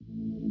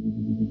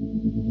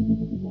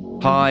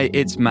Hi,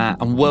 it's Matt,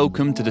 and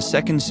welcome to the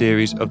second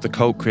series of the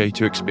Cult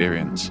Creator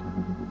Experience,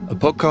 a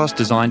podcast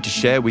designed to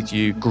share with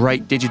you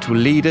great digital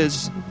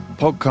leaders,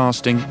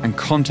 podcasting, and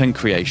content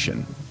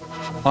creation.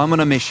 I'm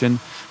on a mission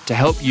to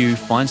help you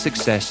find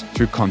success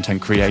through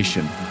content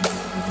creation.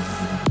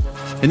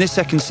 In this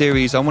second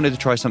series, I wanted to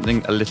try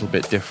something a little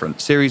bit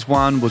different. Series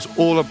 1 was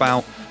all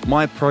about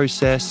my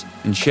process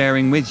and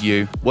sharing with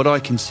you what I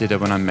consider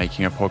when I'm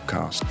making a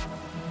podcast.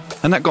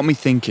 And that got me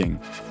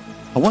thinking,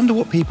 I wonder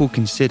what people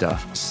consider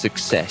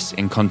success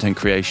in content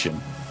creation.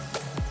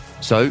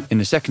 So, in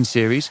the second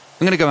series,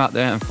 I'm going to go out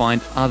there and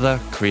find other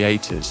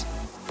creators.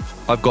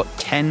 I've got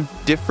 10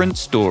 different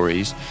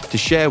stories to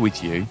share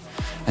with you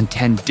and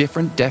 10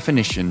 different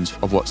definitions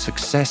of what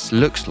success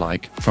looks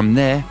like from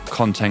their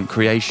content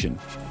creation.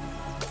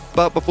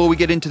 But before we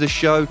get into the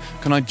show,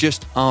 can I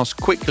just ask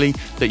quickly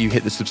that you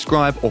hit the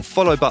subscribe or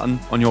follow button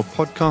on your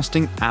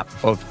podcasting app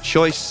of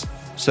choice,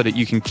 so that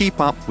you can keep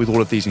up with all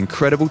of these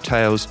incredible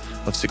tales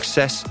of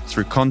success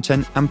through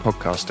content and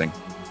podcasting.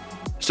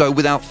 So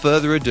without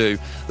further ado,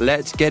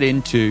 let's get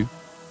into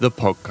the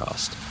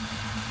podcast.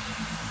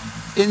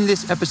 In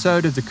this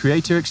episode of The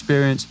Creator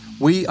Experience,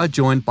 we are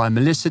joined by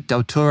Melissa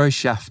Del Toro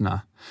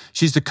Schaffner.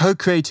 She's the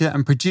co-creator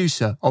and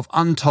producer of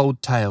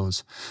Untold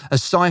Tales, a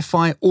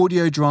sci-fi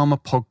audio drama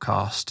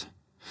podcast.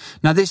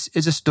 Now, this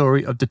is a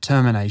story of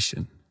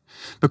determination.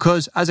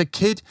 Because as a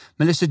kid,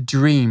 Melissa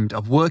dreamed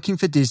of working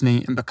for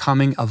Disney and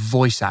becoming a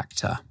voice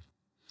actor.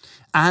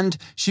 And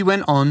she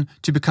went on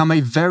to become a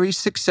very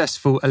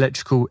successful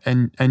electrical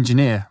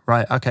engineer,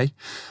 right? Okay.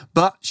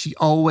 But she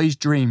always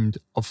dreamed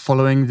of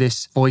following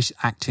this voice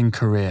acting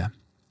career.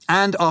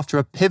 And after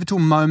a pivotal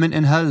moment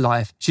in her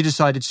life, she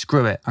decided,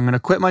 screw it, I'm going to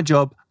quit my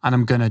job and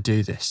I'm going to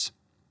do this.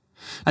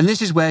 And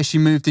this is where she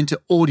moved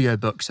into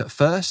audiobooks at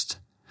first,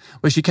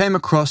 where she came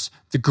across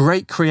the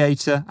great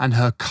creator and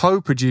her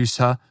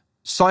co-producer,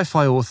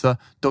 sci-fi author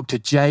Dr.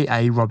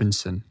 J.A.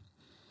 Robinson.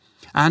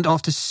 And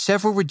after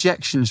several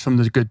rejections from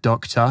the good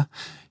doctor,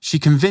 she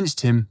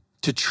convinced him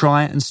to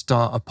try and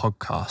start a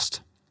podcast.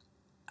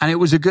 And it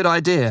was a good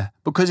idea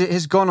because it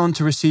has gone on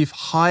to receive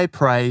high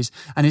praise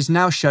and is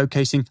now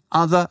showcasing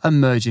other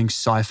emerging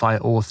sci-fi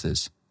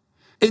authors.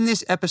 In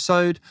this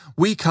episode,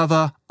 we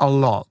cover a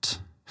lot.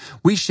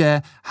 We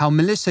share how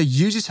Melissa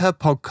uses her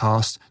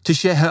podcast to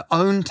share her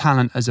own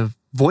talent as a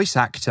voice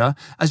actor,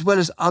 as well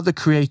as other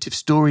creative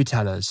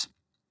storytellers.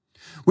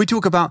 We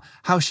talk about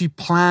how she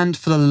planned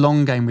for the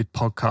long game with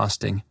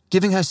podcasting,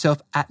 giving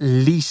herself at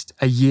least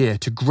a year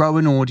to grow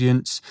an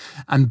audience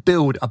and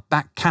build a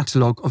back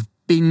catalogue of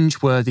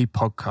binge-worthy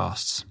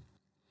podcasts.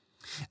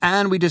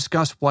 And we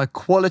discuss why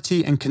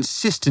quality and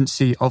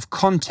consistency of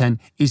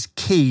content is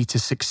key to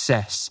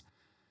success.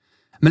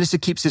 Melissa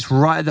keeps this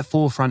right at the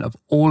forefront of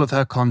all of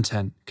her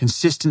content,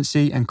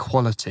 consistency and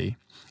quality.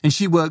 And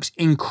she works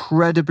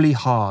incredibly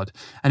hard,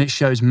 and it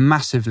shows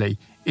massively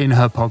in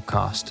her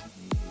podcast.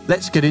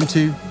 Let's get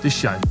into the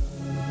show.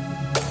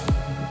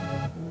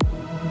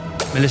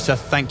 Melissa,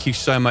 thank you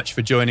so much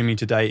for joining me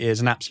today. It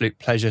is an absolute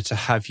pleasure to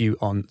have you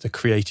on The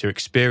Creator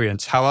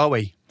Experience. How are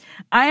we?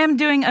 I am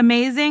doing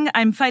amazing.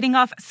 I'm fighting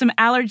off some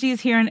allergies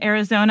here in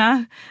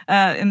Arizona,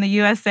 in the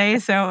USA,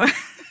 so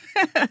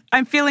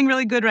I'm feeling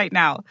really good right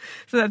now.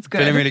 So that's good.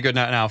 Feeling really good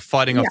now,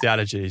 fighting off the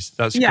allergies.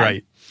 That's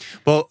great.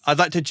 Well, I'd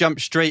like to jump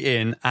straight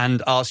in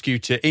and ask you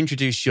to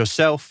introduce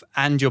yourself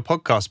and your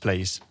podcast,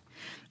 please.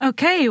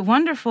 Okay,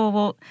 wonderful.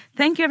 Well,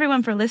 thank you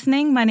everyone for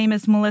listening. My name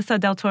is Melissa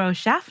Del Toro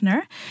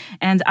Schaffner,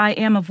 and I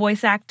am a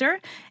voice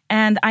actor,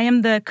 and I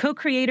am the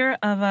co-creator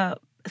of a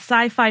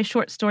sci-fi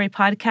short story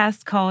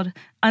podcast called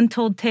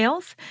Untold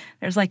Tales.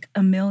 There's like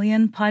a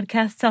million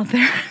podcasts out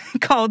there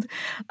called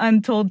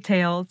Untold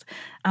Tales,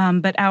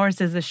 but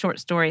ours is a short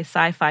story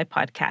sci-fi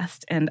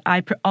podcast, and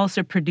I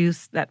also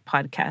produce that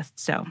podcast,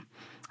 so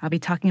I'll be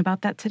talking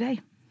about that today.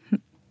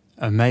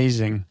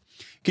 Amazing.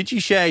 Could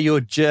you share your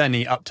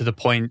journey up to the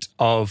point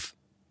of,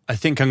 I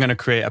think I'm going to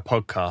create a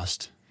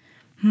podcast?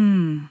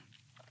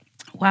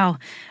 Wow.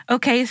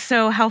 Okay,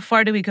 so how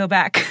far do we go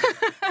back?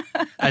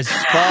 As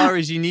far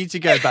as you need to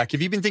go back.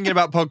 If you've been thinking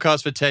about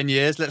podcasts for 10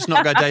 years, let's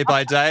not go day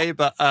by day.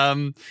 But,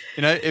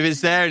 if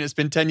it's there and it's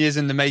been 10 years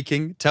in the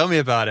making, tell me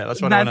about it.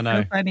 That's what I want to know.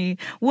 That's so funny.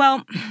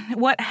 Well,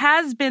 what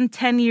has been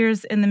 10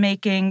 years in the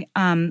making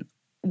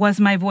was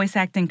my voice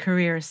acting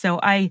career. So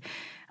I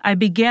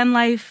began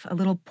life a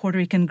little Puerto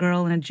Rican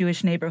girl in a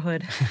Jewish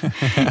neighborhood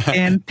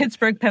in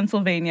Pittsburgh,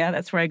 Pennsylvania.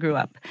 That's where I grew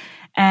up.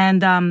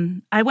 And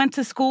I went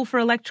to school for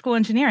electrical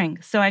engineering.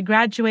 So I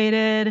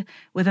graduated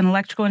with an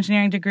electrical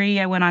engineering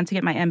degree. I went on to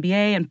get my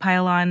MBA and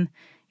pile on,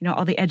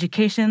 all the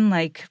education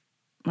like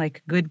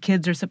good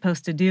kids are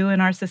supposed to do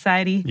in our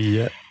society.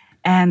 Yeah.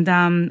 And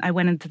I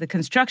went into the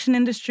construction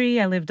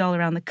industry. I lived all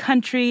around the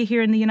country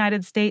here in the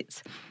United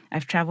States.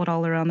 I've traveled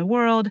all around the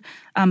world.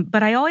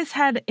 But I always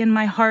had in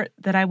my heart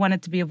that I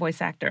wanted to be a voice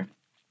actor.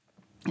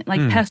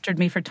 It pestered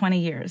me for 20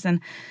 years.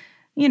 And,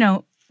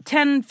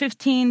 10,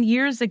 15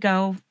 years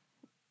ago,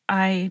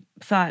 I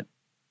thought,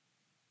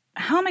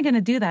 how am I going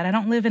to do that? I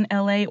don't live in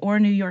LA or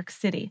New York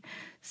City.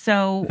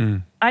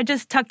 So I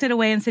just tucked it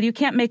away and said, you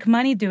can't make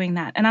money doing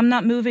that. And I'm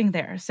not moving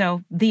there.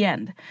 So the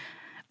end.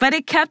 But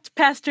it kept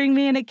pestering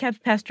me and it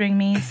kept pestering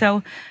me.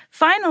 So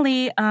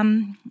finally,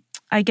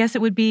 I guess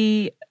it would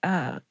be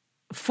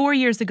 4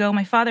 years ago,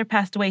 my father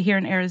passed away here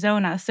in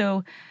Arizona.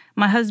 So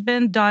my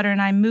husband, daughter,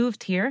 and I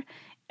moved here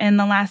in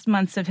the last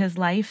months of his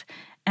life.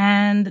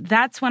 And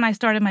that's when I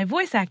started my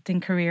voice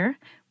acting career,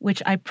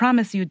 which I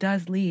promise you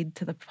does lead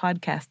to the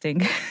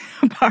podcasting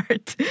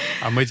part.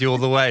 I'm with you all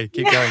the way.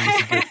 Keep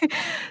going.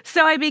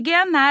 So I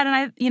began that,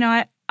 and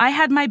I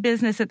had my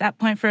business at that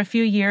point for a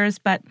few years,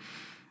 but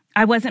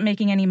I wasn't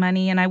making any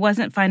money and I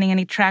wasn't finding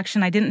any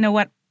traction. I didn't know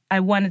what I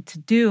wanted to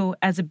do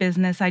as a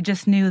business. I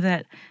just knew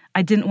that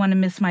I didn't want to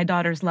miss my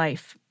daughter's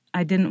life.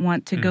 I didn't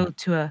want to go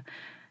to a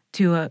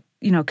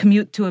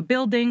commute to a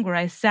building where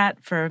I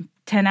sat for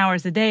 10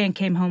 hours a day and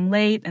came home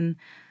late and,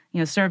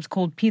 served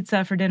cold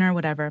pizza for dinner,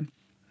 whatever.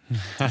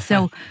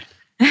 So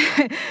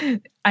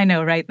I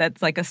know, right?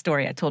 That's like a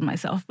story I told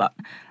myself. But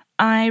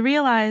I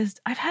realized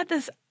I've had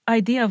this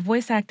idea of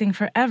voice acting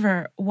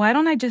forever. Why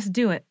don't I just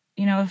do it?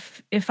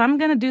 If I'm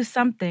going to do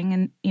something,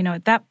 and,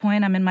 at that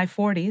point I'm in my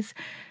 40s,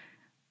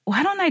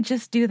 why don't I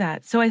just do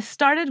that? So I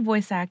started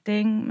voice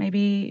acting,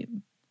 maybe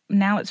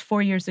now it's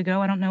 4 years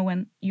ago. I don't know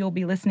when you'll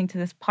be listening to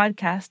this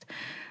podcast,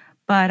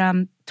 but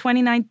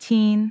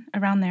 2019,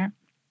 around there.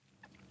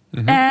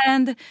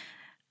 And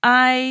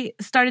I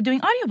started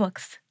doing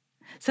audiobooks.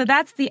 So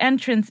that's the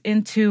entrance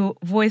into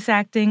voice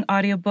acting,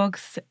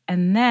 audiobooks.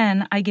 And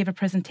then I gave a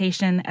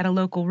presentation at a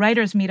local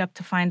writers meetup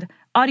to find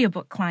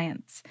audiobook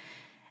clients.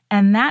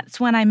 And that's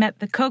when I met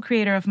the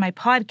co-creator of my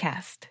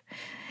podcast.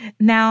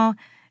 Now,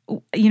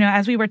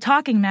 as we were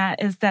talking,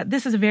 Matt, is that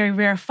this is a very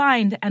rare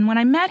find. And when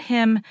I met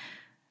him,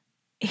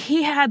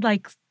 he had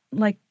like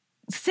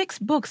 6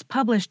 books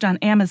published on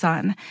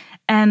Amazon.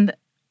 And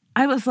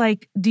I was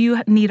like, do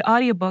you need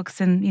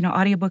audiobooks? And,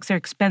 audiobooks are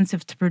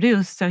expensive to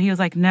produce. So he was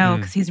like, no,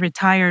 because he's a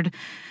retired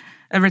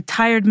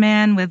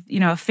man with,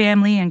 a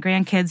family and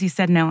grandkids. He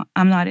said, no,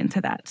 I'm not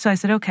into that. So I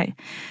said, okay.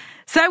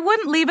 So I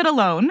wouldn't leave it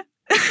alone.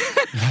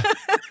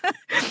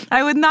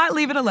 I would not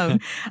leave it alone.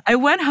 I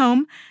went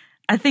home.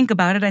 I think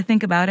about it. I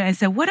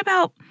said, what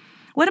about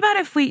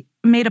if we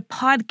made a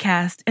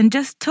podcast and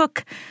just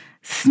took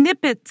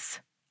snippets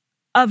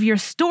of your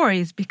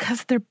stories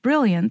because they're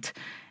brilliant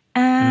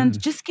and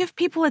just give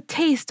people a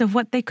taste of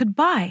what they could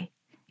buy,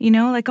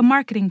 like a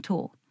marketing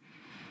tool.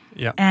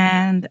 Yeah.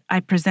 And I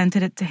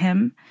presented it to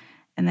him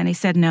and then he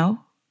said no.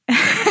 And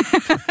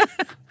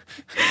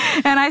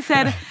I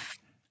said,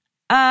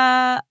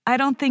 I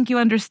don't think you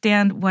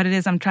understand what it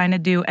is I'm trying to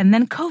do. And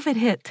then COVID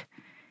hit.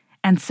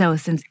 And so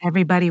since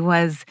everybody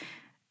was,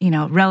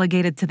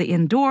 relegated to the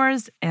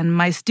indoors and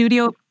my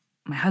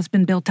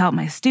husband built out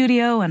my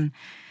studio and,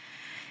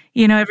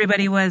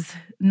 everybody was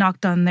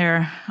knocked on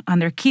their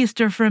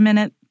keister for a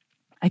minute.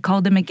 I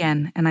called him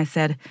again and I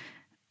said,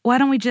 why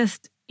don't we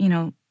just,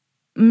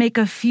 make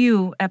a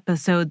few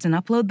episodes and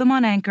upload them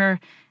on Anchor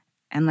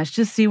and let's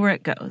just see where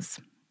it goes.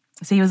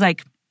 So he was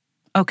like,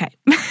 okay.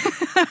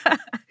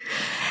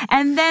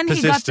 And then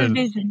he got the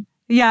vision.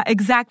 Yeah,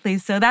 exactly.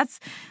 So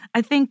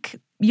I think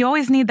you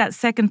always need that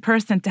second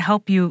person to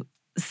help you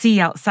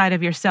see outside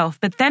of yourself.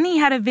 But then he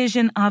had a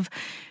vision of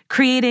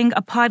creating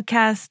a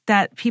podcast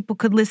that people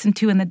could listen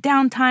to in the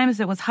downtimes.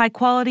 It was high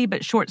quality,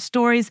 but short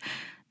stories,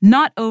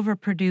 not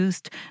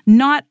overproduced,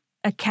 not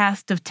a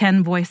cast of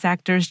 10 voice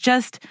actors,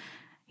 just,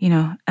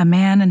 a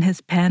man and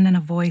his pen and a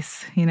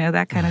voice,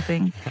 that kind of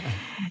thing.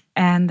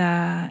 And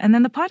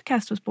then the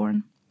podcast was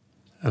born.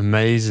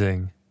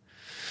 Amazing.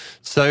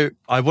 So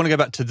I want to go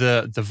back to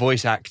the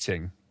voice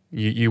acting.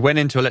 You went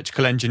into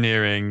electrical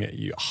engineering,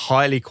 you're a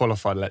highly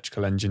qualified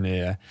electrical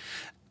engineer,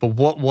 but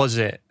what was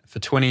it for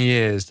 20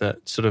 years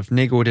that sort of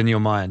niggled in your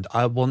mind?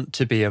 I want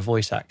to be a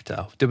voice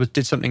actor.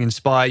 Did something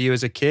inspire you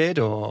as a kid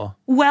or?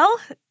 Well,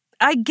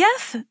 I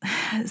guess,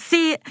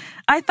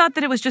 I thought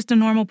that it was just a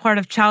normal part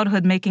of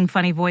childhood making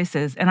funny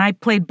voices. And I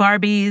played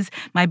Barbies.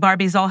 My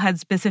Barbies all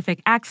had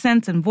specific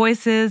accents and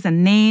voices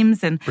and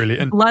names and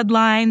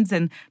bloodlines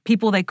and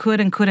people they could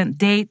and couldn't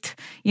date.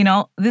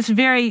 This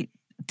very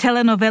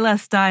telenovela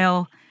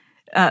style,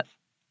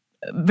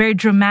 very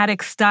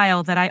dramatic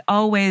style that I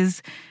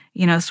always,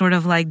 sort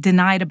of like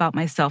denied about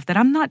myself, that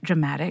I'm not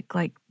dramatic.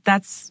 Like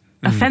that's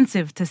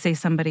offensive to say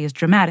somebody is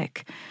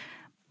dramatic.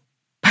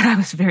 But I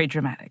was very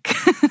dramatic.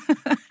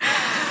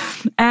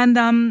 And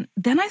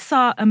then I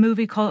saw a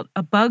movie called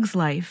A Bug's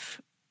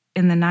Life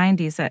in the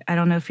 90s. I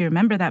don't know if you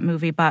remember that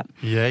movie, but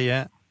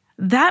yeah,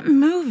 that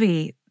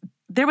movie,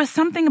 there was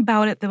something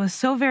about it that was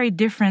so very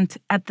different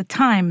at the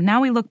time. Now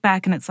we look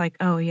back and it's like,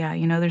 oh yeah,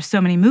 there's so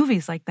many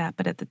movies like that.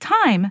 But at the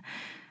time,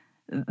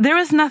 there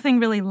was nothing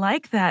really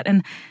like that.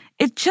 And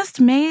it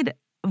just made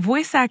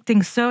voice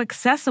acting so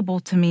accessible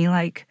to me.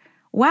 Like,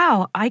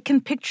 wow, I can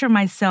picture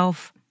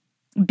myself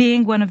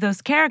being one of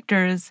those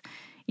characters,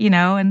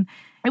 and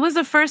it was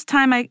the first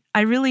time I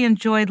really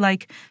enjoyed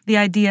like the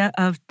idea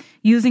of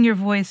using your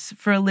voice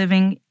for a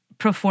living,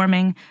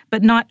 performing,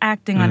 but not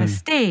acting on a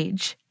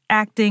stage,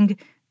 acting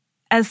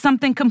as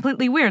something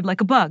completely weird,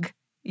 like a bug,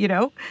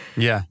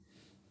 Yeah.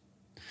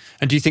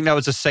 And do you think that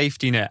was a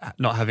safety net,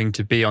 not having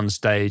to be on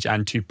stage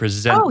and to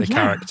present the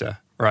character,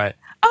 right?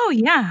 Oh,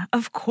 yeah,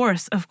 of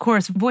course, of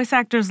course. Voice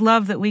actors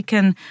love that we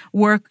can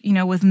work,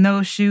 with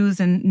no shoes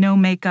and no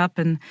makeup,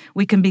 and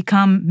we can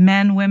become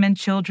men, women,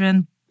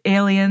 children,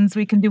 aliens.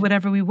 We can do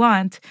whatever we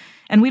want,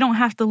 and we don't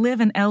have to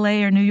live in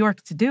LA or New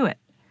York to do it.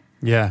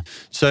 Yeah.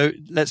 So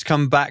let's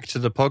come back to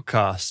the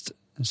podcast.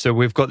 So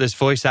we've got this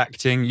voice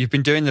acting. You've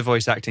been doing the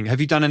voice acting.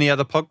 Have you done any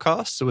other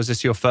podcasts, or was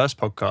this your first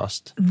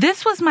podcast?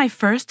 This was my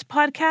first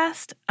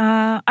podcast.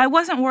 I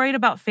wasn't worried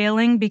about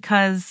failing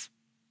because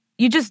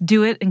you just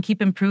do it and keep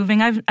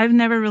improving. I've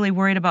never really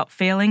worried about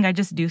failing. I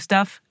just do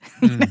stuff.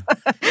 I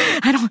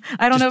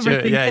don't just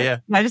overthink it. Yeah.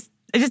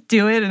 I just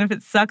do it, and if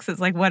it sucks, it's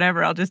like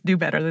whatever. I'll just do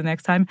better the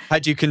next time.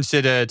 Had you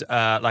considered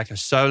like a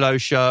solo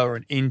show or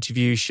an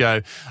interview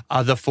show,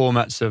 other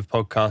formats of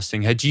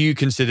podcasting? Had you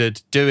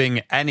considered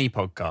doing any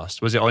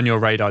podcast? Was it on your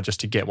radar just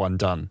to get one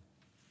done?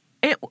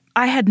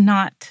 I had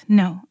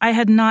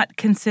not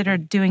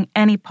considered doing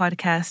any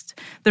podcast.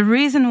 The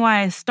reason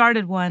why I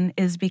started one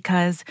is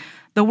because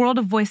the world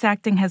of voice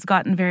acting has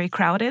gotten very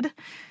crowded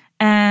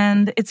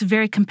and it's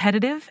very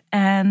competitive.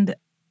 And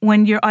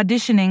when you're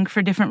auditioning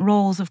for different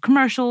roles of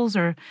commercials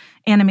or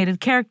animated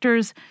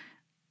characters,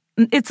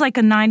 it's like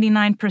a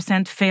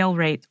 99% fail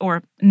rate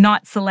or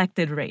not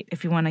selected rate,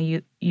 if you want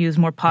to use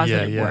more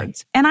positive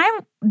words. And I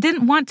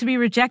didn't want to be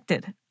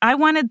rejected. I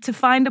wanted to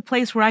find a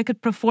place where I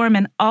could perform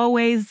and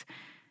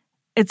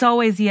it's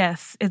always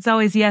yes. It's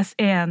always yes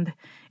and.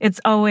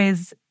 It's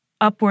always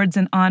upwards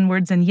and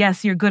onwards and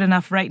yes, you're good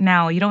enough right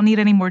now. You don't need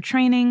any more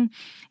training.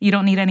 You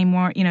don't need any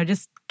more,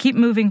 just keep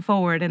moving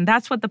forward. And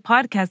that's what the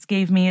podcast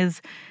gave me,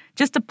 is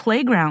just a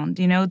playground,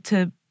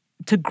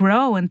 to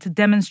grow and to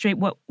demonstrate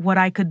what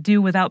I could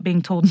do without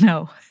being told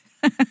no.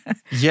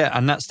 Yeah,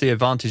 and that's the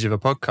advantage of a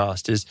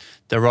podcast, is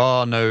there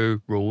are no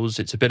rules.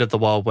 It's a bit of the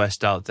Wild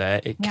West out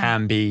there. It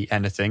can be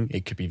anything.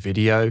 It could be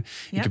video.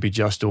 It could be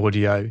just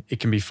audio. It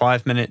can be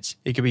 5 minutes.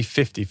 It could be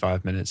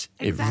 55 minutes.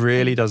 Exactly. It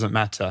really doesn't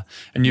matter.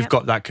 And you've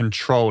got that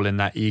control in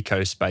that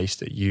eco space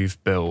that you've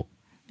built.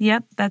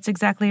 Yep, that's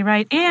exactly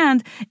right.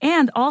 And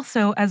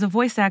also, as a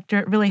voice actor,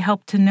 it really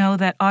helped to know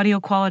that audio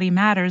quality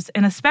matters.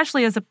 And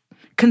especially as a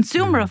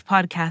consumer of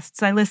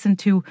podcasts, I listen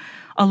to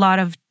a lot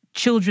of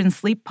children's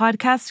sleep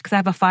podcasts because I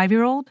have a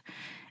 5-year-old.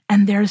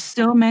 And there's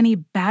so many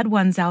bad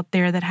ones out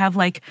there that have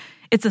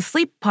it's a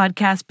sleep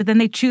podcast, but then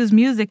they choose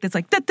music that's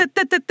like, and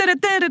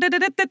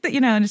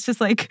it's just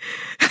like,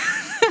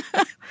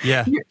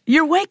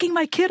 you're waking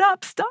my kid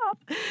up, stop.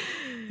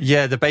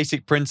 Yeah, the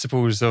basic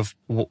principles of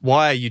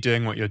why are you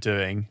doing what you're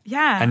doing?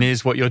 Yeah. And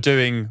is what you're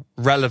doing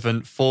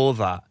relevant for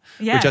that?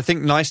 Yes. Which I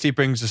think nicely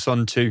brings us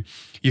on to,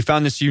 you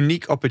found this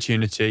unique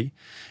opportunity.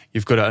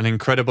 You've got an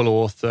incredible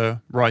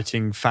author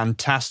writing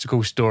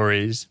fantastical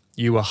stories.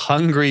 You were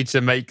hungry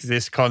to make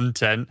this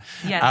content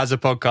as a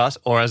podcast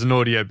or as an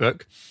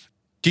audiobook.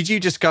 Did you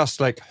discuss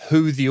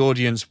who the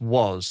audience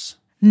was?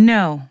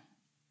 No.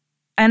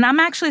 And I'm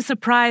actually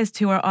surprised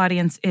who our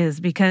audience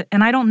is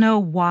and I don't know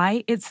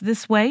why it's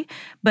this way,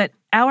 but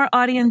our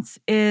audience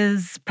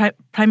is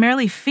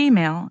primarily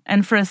female.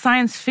 And for a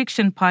science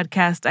fiction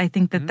podcast, I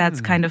think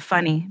that's kind of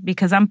funny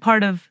because I'm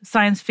part of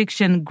science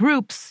fiction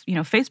groups,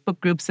 Facebook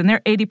groups, and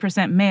they're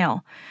 80%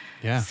 male.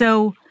 Yeah.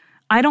 So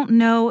I don't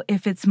know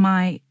if it's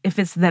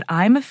that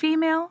I'm a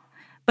female,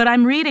 but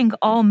I'm reading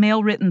all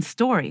male written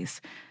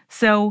stories.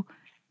 So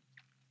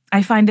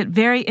I find it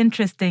very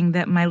interesting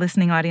that my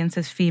listening audience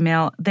is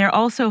female. They're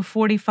also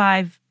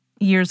 45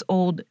 years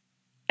old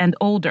and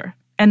older,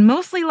 and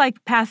mostly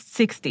past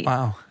 60.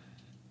 Wow.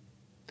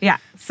 Yeah.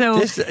 So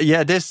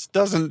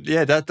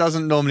that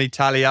doesn't normally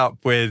tally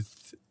up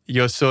with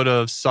your sort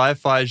of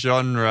sci-fi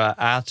genre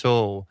at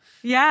all.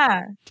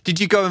 Yeah. Did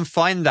you go and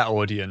find that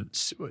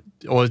audience,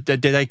 or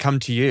did they come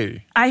to you?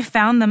 I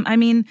found them. I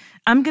mean,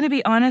 I'm going to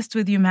be honest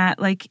with you, Matt.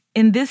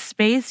 In this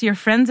space, your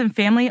friends and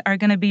family are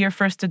going to be your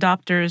first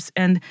adopters,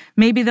 and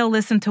maybe they'll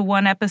listen to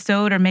one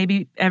episode or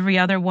maybe every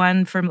other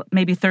one for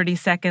maybe 30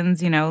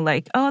 seconds,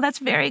 oh, that's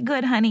very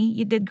good, honey.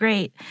 You did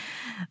great.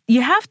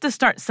 You have to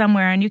start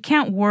somewhere, and you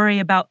can't worry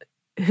about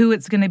who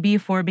it's going to be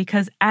for,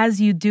 because as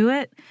you do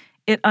it,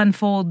 it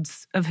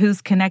unfolds of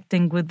who's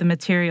connecting with the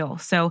material.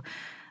 So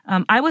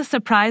I was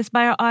surprised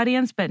by our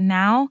audience, but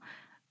now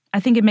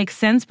I think it makes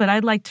sense. But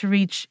I'd like to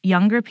reach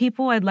younger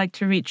people. I'd like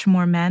to reach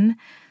more men.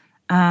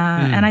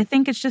 And I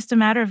think it's just a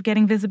matter of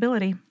getting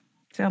visibility.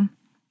 So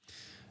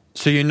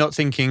you're not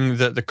thinking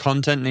that the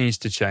content needs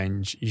to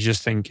change. You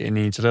just think it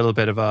needs a little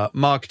bit of a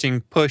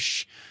marketing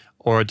push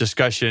or a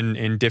discussion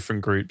in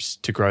different groups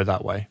to grow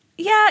that way.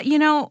 Yeah,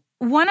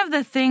 one of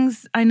the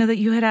things I know that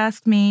you had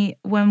asked me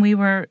when we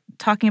were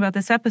talking about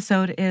this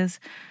episode is,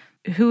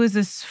 who is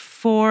this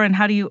for and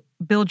how do you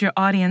build your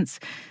audience?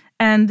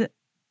 And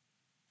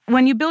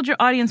when you build your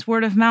audience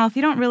word of mouth,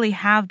 you don't really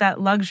have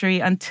that luxury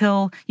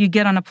until you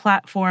get on a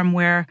platform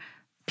where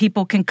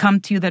people can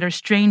come to you that are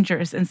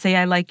strangers and say,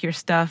 I like your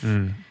stuff.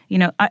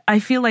 I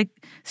feel like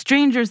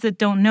strangers that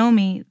don't know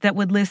me that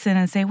would listen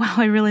and say, wow,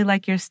 I really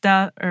like your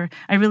stuff, or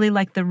I really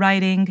like the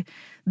writing.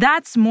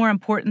 that's more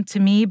important to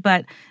me.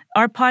 But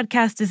our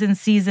podcast is in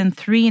season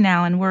 3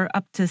 now, and we're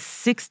up to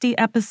 60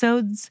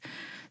 episodes.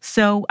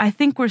 So I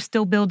think we're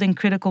still building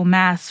critical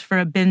mass for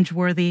a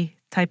binge-worthy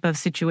type of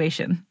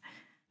situation.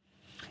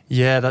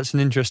 Yeah, that's an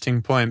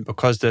interesting point,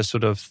 because they're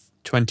sort of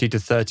 20 to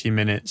 30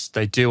 minutes.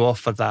 They do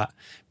offer that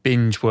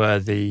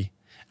binge-worthy,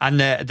 and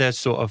they're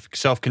sort of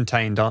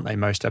self-contained, aren't they,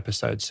 most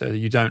episodes? So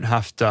you don't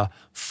have to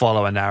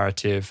follow a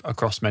narrative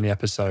across many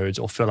episodes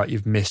or feel like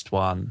you've missed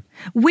one.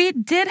 We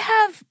did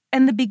have,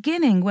 in the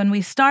beginning, when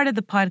we started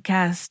the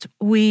podcast,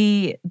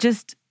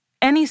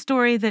 any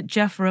story that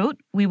Jeff wrote,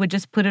 we would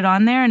just put it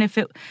on there.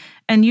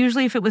 And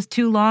usually if it was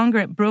too long or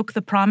it broke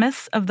the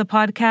promise of the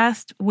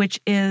podcast,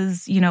 which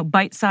is,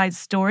 bite-sized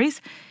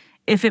stories,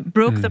 if it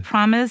broke the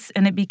promise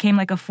and it became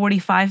like a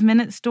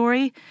 45-minute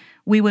story,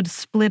 we would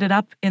split it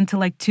up into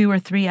like 2 or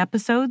 3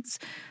 episodes.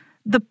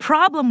 The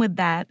problem with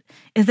that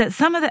is that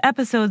some of the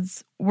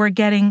episodes were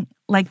getting,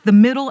 like the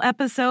middle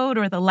episode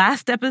or the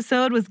last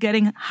episode was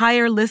getting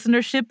higher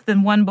listenership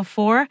than one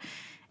before.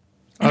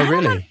 And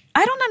really?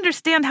 I don't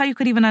understand how you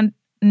could even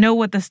know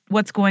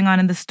what's going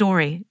on in the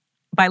story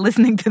by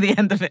listening to the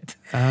end of it.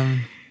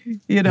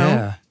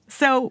 Yeah.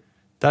 So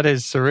that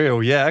is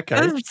surreal. Yeah, okay.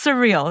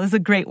 Surreal is a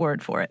great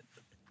word for it.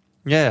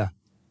 Yeah.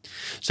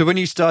 So when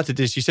you started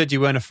this, you said you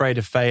weren't afraid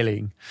of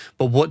failing,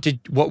 but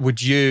what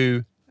would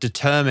you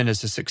determine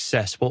as a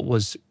success? What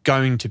was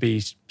going to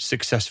be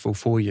successful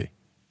for you?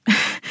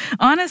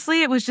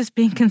 Honestly, it was just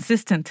being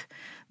consistent.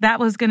 That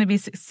was going to be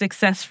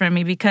success for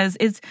me, because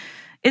it's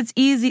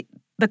easy.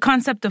 The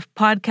concept of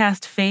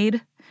podcast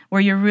fade,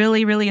 where you're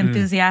really, really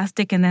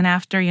enthusiastic, and then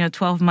after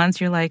 12 months,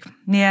 you're like,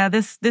 yeah,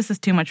 this is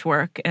too much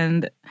work,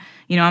 and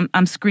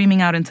I'm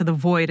screaming out into the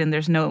void, and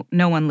there's no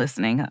one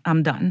listening.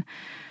 I'm done.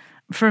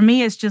 For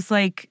me, it's just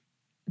like,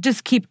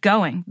 just keep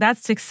going.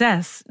 That's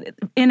success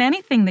in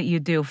anything that you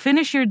do.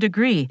 Finish your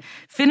degree.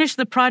 Finish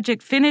the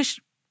project. Finish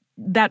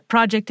that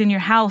project in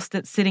your house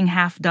that's sitting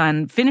half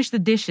done. Finish the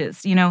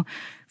dishes.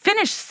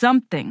 Finish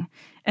something.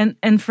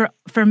 And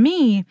for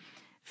me,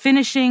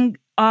 finishing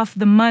off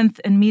the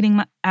month and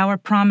meeting our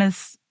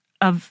promise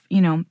of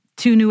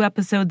 2 new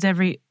episodes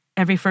every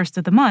first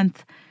of the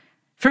month,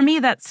 for me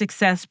that's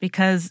success,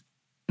 because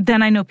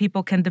then I know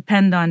people can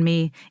depend on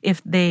me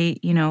if they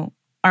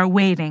are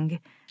waiting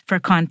for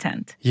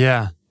content.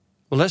 Yeah.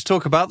 Well, let's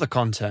talk about the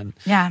content.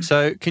 Yeah.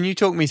 So can you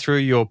talk me through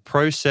your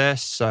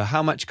process? So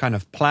how much kind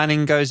of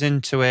planning goes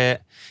into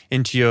it,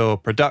 into your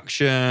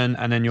production,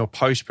 and then your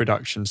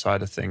post-production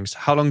side of things?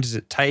 How long does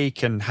it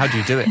take, and how do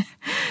you do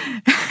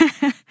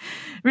it?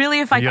 Really,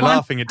 You're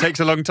laughing. It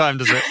takes a long time,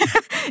 does it?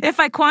 If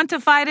I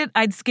quantified it,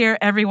 I'd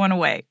scare everyone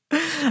away.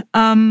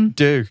 Come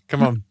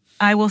on.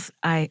 I will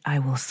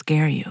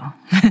scare you.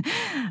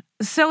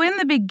 So in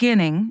the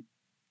beginning,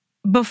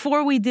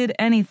 before we did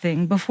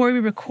anything, before we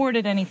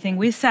recorded anything,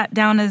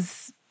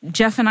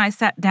 Jeff and I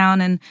sat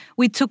down and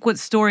we took what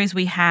stories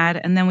we had,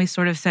 and then we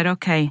sort of said,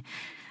 okay,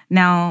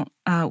 now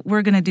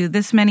we're going to do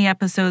this many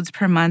episodes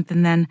per month.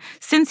 And then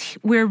since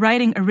we're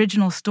writing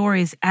original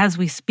stories as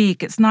we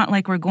speak, it's not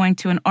like we're going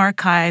to an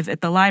archive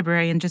at the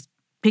library and just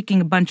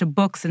picking a bunch of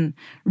books and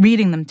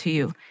reading them to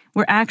you.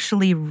 We're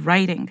actually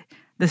writing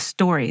the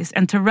stories.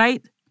 And to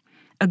write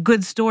a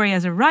good story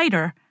as a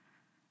writer,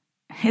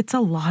 it's a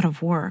lot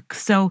of work.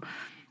 So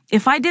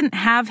if I didn't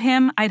have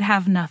him, I'd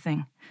have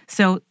nothing.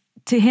 So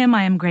to him,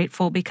 I am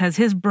grateful, because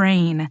his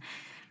brain,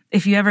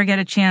 if you ever get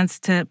a chance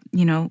to,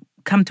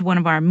 come to one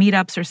of our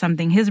meetups or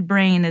something, his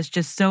brain is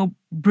just so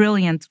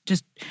brilliant,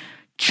 just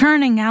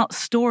churning out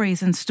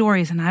stories and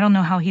stories. And I don't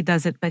know how he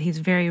does it, but he's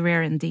very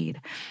rare indeed.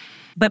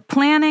 But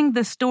planning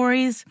the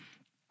stories,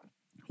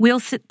 we'll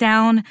sit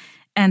down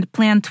and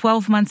plan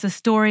 12 months of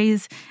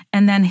stories,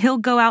 and then he'll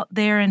go out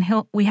there and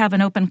we have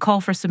an open call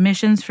for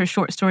submissions for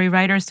short story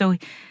writers. So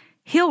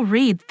he'll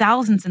read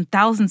thousands and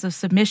thousands of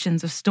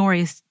submissions of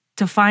stories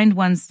to find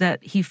ones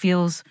that he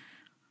feels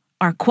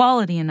are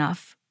quality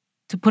enough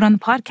to put on the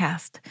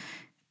podcast.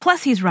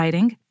 Plus he's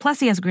writing, plus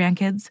he has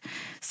grandkids.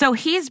 So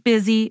he's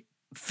busy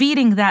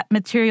feeding that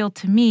material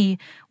to me.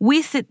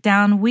 We sit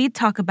down, we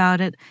talk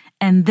about it,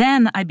 and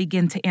then I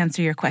begin to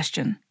answer your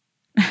question.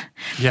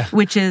 Yeah.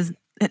 which is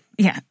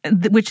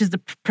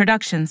the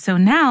production. So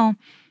now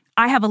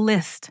I have a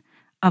list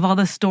of all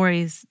the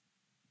stories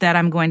that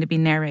I'm going to be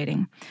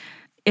narrating.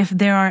 If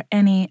there are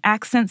any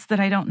accents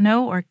that I don't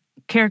know or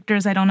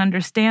characters I don't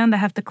understand, I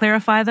have to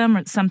clarify them.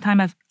 Or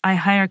sometimes I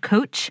hire a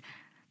coach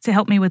to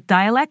help me with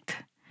dialect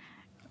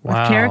with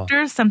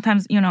characters.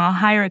 Sometimes, I'll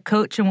hire a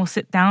coach and we'll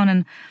sit down,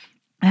 and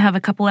I have a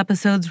couple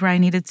episodes where I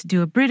needed to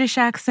do a British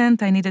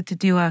accent. I needed to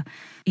do a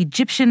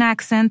Egyptian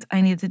accent.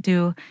 I needed to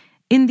do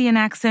Indian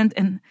accent.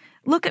 And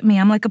look at me,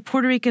 I'm like a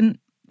Puerto Rican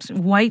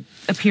white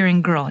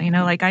appearing girl,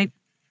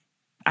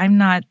 I'm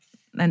not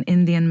an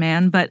Indian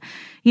man, but,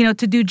 to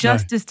do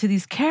justice to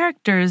these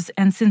characters.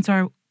 And since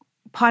our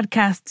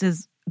podcast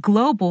is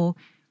global,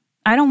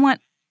 I don't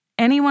want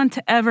anyone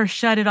to ever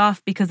shut it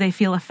off because they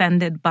feel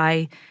offended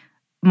by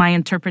my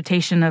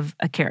interpretation of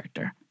a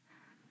character.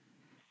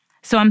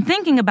 So I'm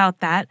thinking about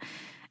that.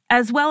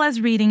 as well as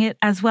reading it,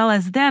 as well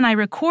as then I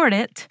record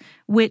it,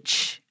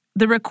 which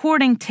the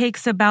recording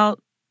takes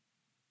about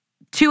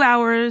 2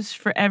 hours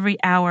for every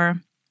hour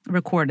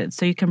recorded.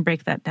 So you can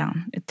break that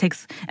down.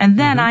 And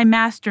then I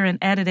master and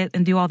edit it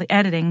and do all the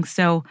editing.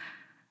 So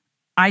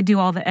I do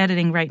all the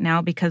editing right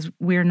now because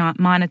we're not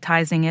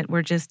monetizing it.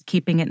 We're just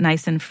keeping it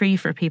nice and free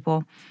for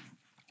people.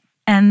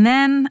 And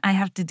then I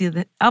have to do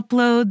the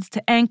uploads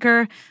to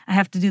Anchor. I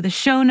have to do the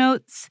show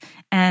notes.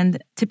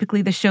 And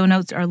typically the show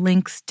notes are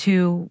links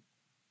to,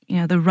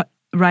 the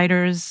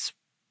writers'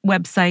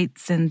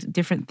 websites and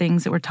different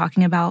things that we're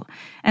talking about.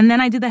 And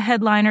then I do the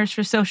headliners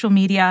for social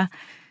media.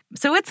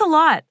 So it's a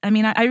lot. I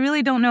mean, I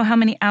really don't know how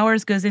many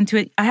hours goes into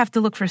it. I have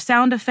to look for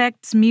sound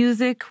effects,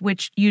 music,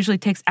 which usually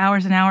takes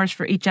hours and hours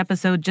for each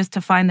episode just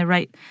to find the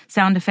right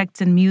sound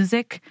effects and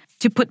music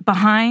to put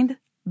behind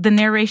the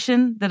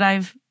narration that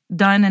I've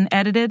done and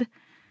edited.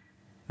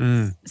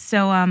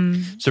 So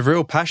it's a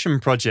real passion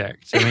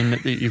project. I mean,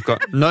 you've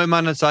got no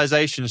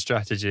monetization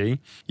strategy.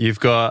 You've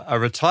got a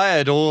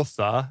retired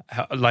author,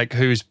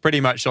 who's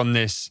pretty much on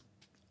this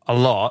a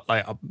lot,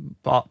 like a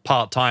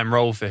part-time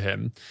role for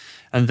him.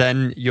 And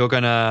then you're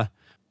going to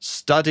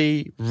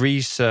study,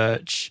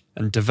 research,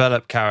 and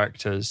develop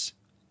characters,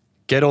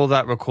 get all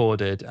that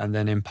recorded, and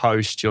then in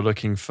post, you're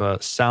looking for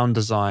sound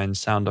design,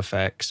 sound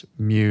effects,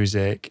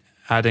 music,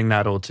 adding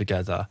that all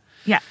together.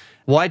 Yeah.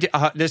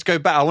 Let's go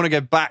back. I want to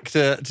go back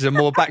to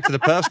the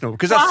personal,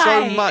 because that's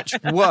so much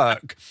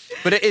work.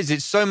 But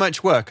it's so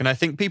much work. And I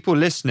think people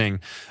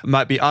listening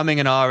might be umming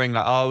and ahhing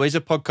like, oh, is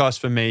a podcast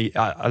for me?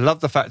 I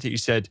love the fact that you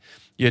said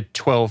you had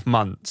 12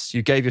 months.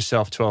 You gave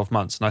yourself 12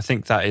 months. And I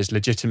think that is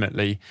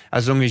legitimately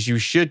as long as you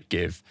should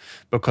give,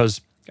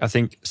 because I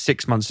think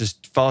 6 months is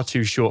far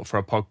too short for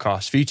a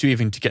podcast, for you to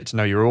even to get to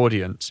know your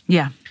audience.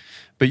 Yeah.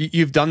 But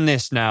you've done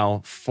this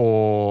now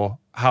for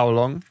how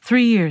long?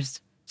 3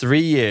 years. 3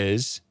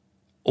 years.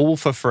 All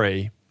for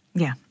free.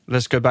 Yeah.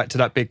 Let's go back to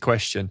that big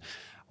question.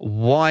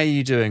 Why are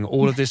you doing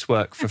all of this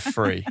work for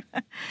free?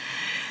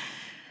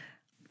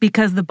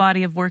 Because the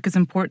body of work is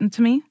important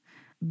to me.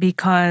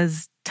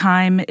 Because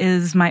time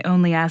is my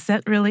only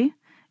asset, really.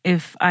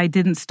 If I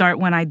didn't start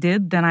when I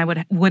did, then I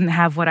wouldn't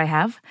have what I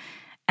have.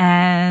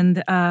 And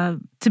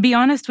to be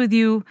honest with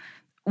you,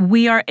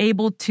 we are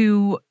able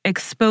to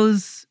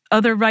expose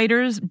other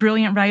writers,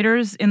 brilliant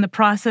writers in the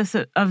process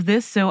of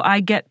this. So I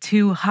get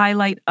to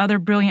highlight other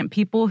brilliant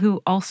people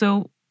who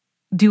also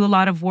do a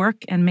lot of work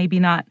and maybe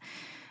not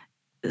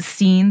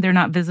seen, they're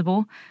not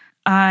visible.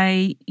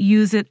 I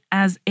use it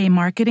as a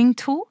marketing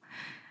tool.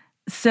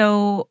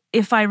 So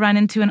if I run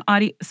into an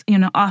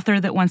author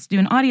that wants to do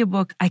an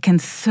audiobook, I can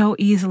so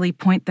easily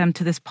point them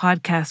to this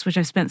podcast, which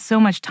I've spent so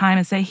much time,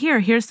 and say,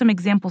 here's some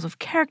examples of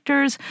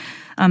characters.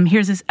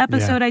 Here's this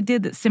episode I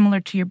did that's similar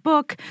to your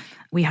book.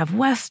 We have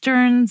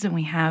Westerns, and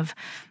we have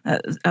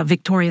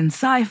Victorian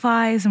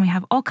sci-fis, and we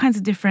have all kinds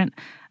of different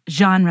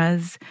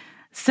genres.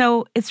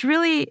 So it's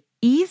really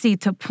easy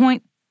to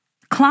point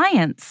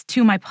clients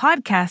to my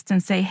podcast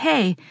and say,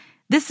 hey,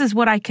 this is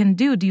what I can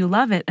do. Do you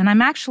love it? And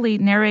I'm actually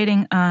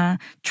narrating a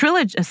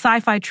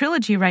sci-fi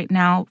trilogy right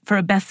now for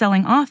a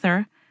best-selling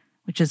author,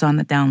 which is on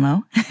the down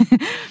low,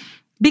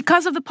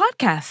 because of the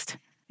podcast,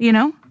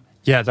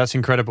 Yeah, that's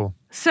incredible.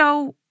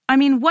 So, I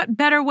mean, what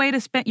better way to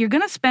spend? You're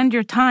going to spend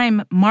your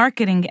time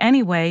marketing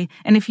anyway,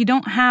 and if you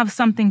don't have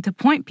something to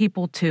point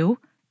people to,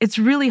 it's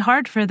really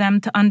hard for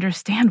them to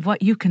understand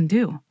what you can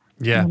do.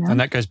 Yeah, and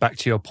that goes back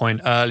to your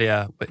point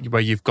earlier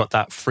where you've got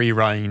that free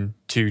rein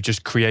to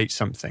just create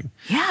something.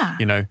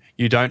 Yeah.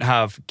 You don't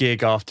have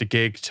gig after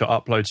gig to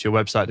upload to your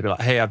website to be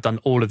like, hey, I've done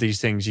all of these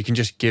things. You can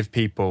just give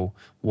people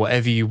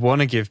whatever you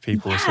want to give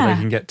people so they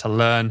can get to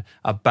learn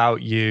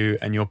about you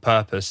and your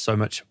purpose so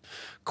much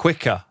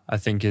quicker, I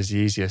think, is the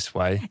easiest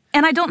way.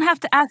 And I don't have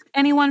to ask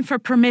anyone for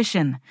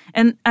permission.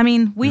 And I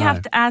mean, we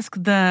have to ask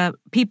the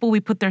people we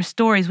put their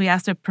stories, we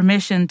ask their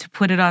permission to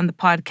put it on the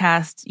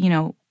podcast,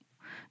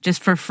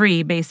 just for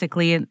free,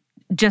 basically, and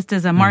just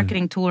as a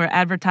marketing tool or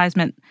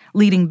advertisement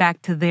leading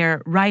back to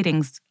their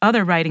writings,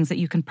 other writings that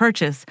you can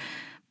purchase.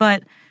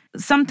 But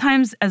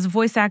sometimes as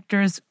voice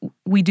actors,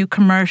 we do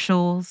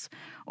commercials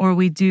or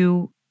we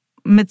do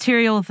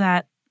material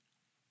that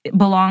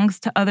belongs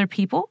to other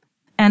people.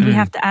 And we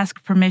have to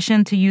ask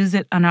permission to use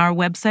it on our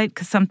website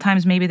because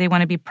sometimes maybe they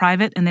want to be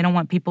private and they don't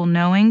want people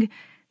knowing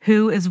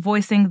who is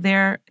voicing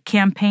their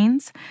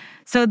campaigns.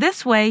 So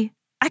this way,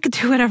 I could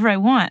do whatever I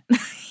want,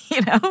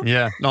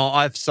 Yeah, no,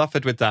 I've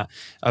suffered with that.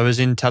 I was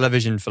in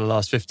television for the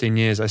last 15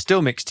 years. I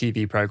still mix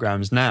TV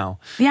programs now.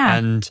 Yeah.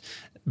 And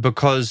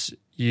because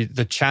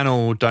the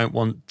channel don't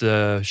want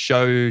the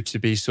show to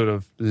be sort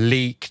of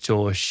leaked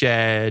or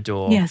shared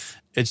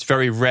it's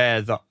very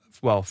rare that,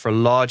 for a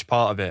large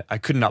part of it, I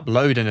couldn't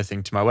upload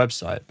anything to my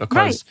website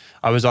because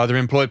I was either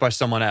employed by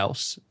someone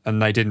else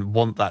and they didn't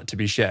want that to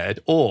be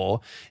shared,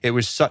 or it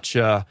was such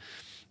a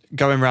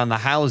going around the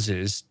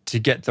houses to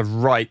get the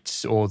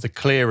rights or the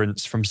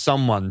clearance from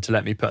someone to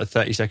let me put a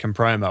 30-second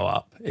promo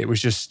up. It was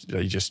just,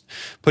 you just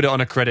put it on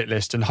a credit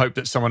list and hope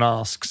that someone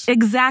asks.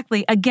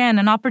 Exactly. Again,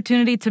 an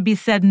opportunity to be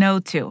said no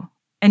to.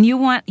 And you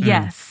want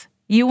yes.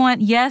 You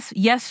want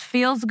yes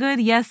feels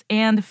good, yes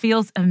and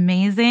feels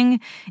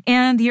amazing,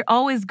 and you're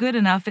always good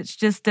enough. It's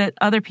just that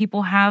other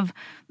people have,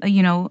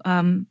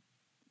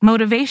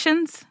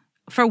 motivations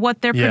for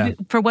what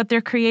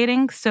they're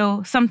creating.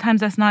 So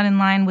sometimes that's not in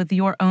line with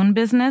your own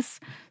business.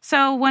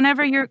 So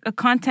whenever you're a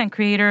content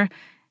creator,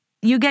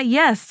 you get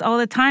yes all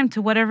the time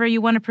to whatever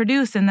you want to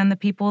produce, and then the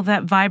people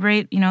that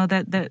vibrate,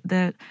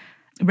 that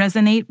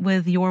resonate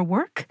with your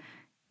work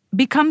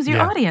becomes your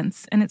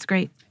audience, and it's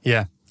great.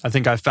 Yeah. I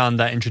think I found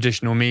that in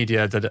traditional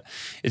media that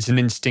it's an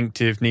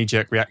instinctive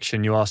knee-jerk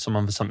reaction. You ask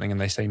someone for something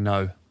and they say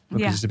no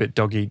because it's a bit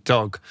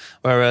dog-eat-dog.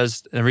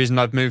 Whereas the reason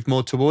I've moved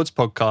more towards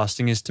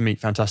podcasting is to meet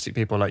fantastic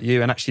people like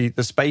you. And actually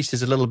the space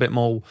is a little bit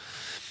more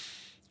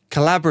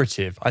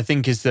collaborative, I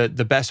think is the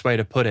best way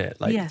to put it.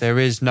 There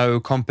is no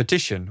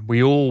competition.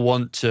 We all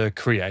want to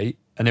create.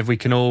 And if we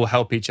can all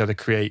help each other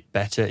create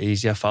better,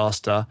 easier,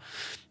 faster,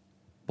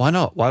 why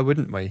not? Why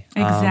wouldn't we?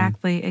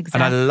 Exactly.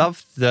 And I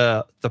love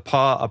the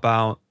part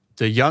about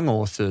the young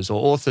authors or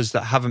authors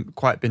that haven't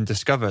quite been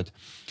discovered.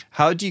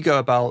 How do you go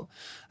about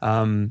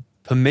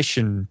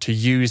permission to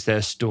use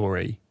their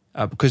story?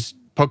 Because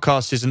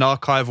podcast is an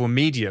archival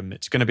medium.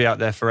 It's going to be out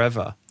there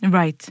forever.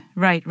 Right.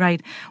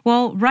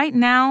 Well, right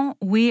now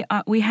we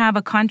have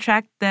a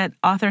contract that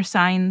authors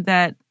sign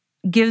that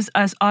gives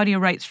us audio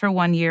rights for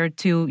 1 year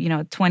to,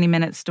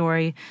 20-minute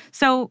story.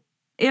 So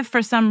if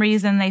for some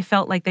reason they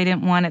felt like they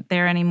didn't want it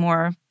there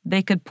anymore,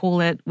 they could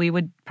pull it. We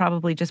would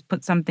probably just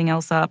put something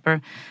else up,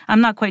 or I'm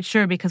not quite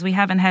sure because we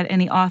haven't had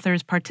any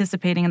authors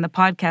participating in the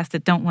podcast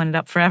that don't want it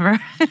up forever.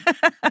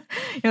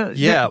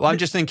 I'm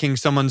just thinking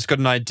someone's got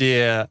an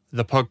idea. A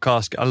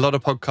lot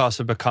of podcasts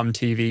have become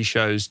TV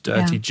shows.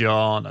 Dirty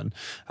John and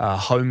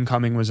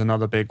Homecoming was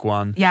another big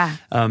one. Yeah.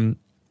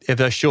 If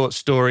a short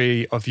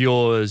story of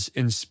yours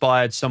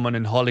inspired someone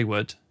in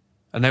Hollywood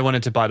and they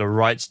wanted to buy the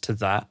rights to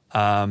that.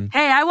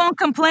 Hey, I won't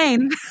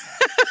complain.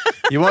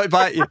 You won't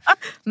buy it,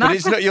 but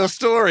it's not your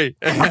story.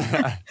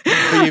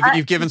 But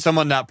you've given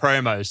someone that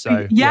promo, so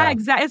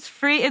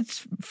exactly.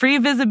 It's free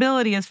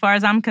visibility as far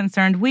as I'm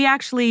concerned. We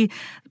actually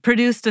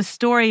produced a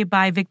story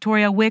by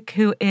Victoria Wick,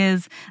 who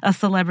is a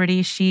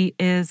celebrity. She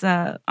is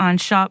on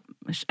Shop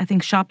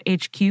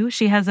HQ.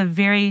 She has a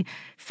very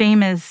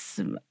famous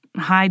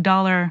high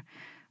dollar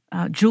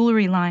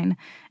jewelry line,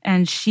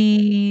 and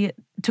she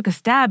took a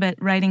stab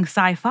at writing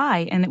sci-fi,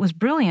 and it was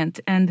brilliant.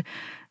 And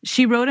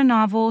she wrote a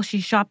novel. She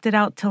shopped it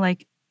out to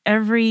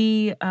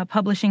every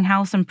publishing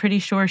house. I'm pretty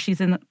sure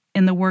she's in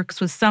the works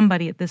with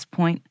somebody at this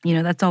point.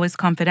 That's always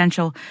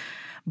confidential.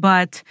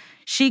 But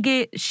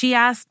she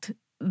asked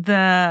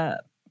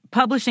the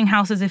publishing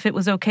houses if it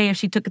was okay if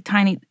she took a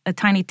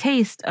tiny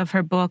taste of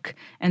her book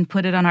and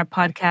put it on our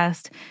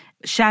podcast.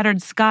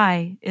 Shattered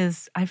Sky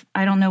is,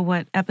 I don't know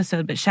what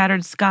episode, but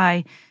Shattered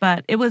Sky.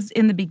 But it was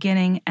in the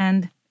beginning,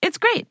 and it's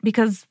great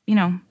because,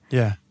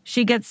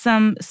 she gets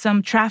some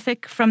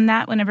traffic from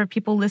that whenever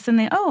people listen.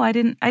 I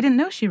didn't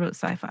know she wrote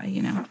sci-fi,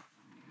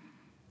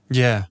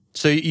 Yeah.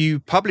 So you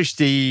published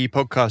the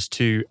podcast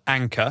to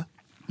Anchor.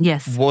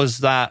 Yes. Was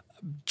that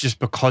just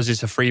because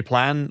it's a free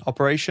plan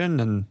operation?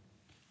 And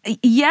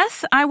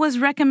yes, I was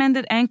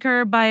recommended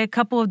Anchor by a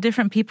couple of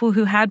different people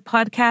who had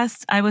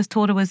podcasts. I was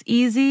told it was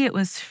easy, it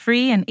was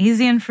free, and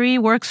easy and free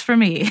works for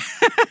me.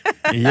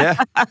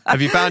 Yeah.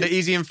 Have you found it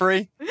easy and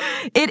free?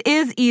 It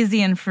is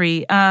easy and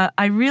free.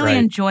 I really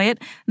enjoy it.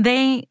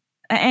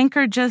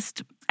 Anchor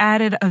just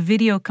added a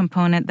video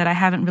component that I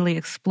haven't really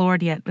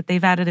explored yet, but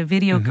they've added a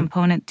video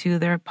component to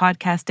their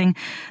podcasting.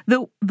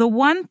 The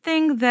one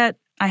thing that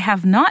I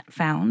have not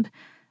found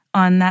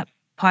on that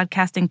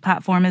podcasting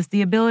platform is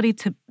the ability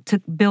to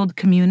build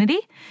community.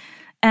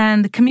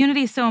 And the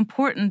community is so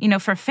important,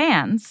 for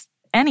fans,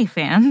 any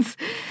fans.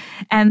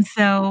 And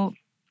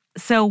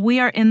so we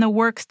are in the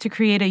works to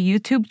create a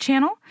YouTube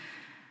channel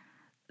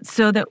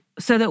so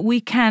that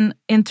we can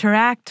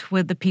interact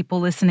with the people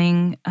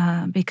listening,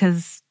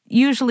 because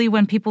usually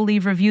when people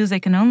leave reviews,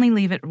 they can only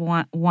leave it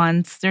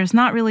once. There's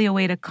not really a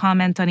way to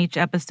comment on each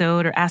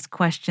episode or ask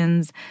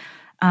questions.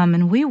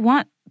 And we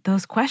want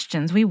those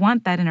questions. We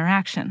want that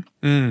interaction.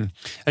 And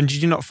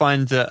did you not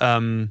find that,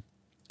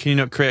 can you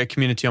not create a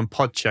community on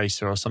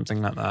Podchaser or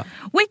something like that?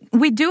 We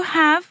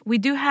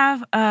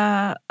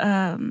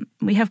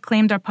have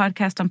claimed our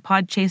podcast on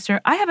Podchaser.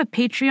 I have a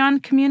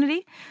Patreon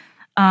community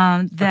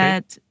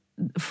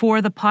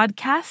for the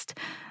podcast.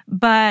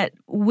 But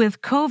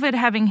with COVID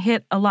having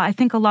hit a lot, I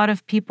think a lot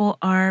of people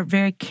are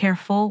very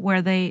careful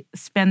where they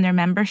spend their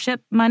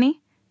membership money,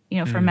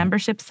 for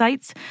membership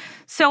sites.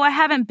 So I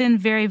haven't been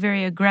very,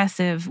 very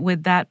aggressive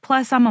with that.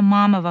 Plus, I'm a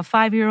mom of a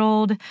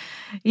 5-year-old.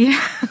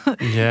 Yeah.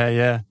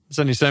 There's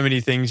only so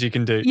many things you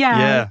can do.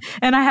 Yeah.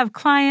 And I have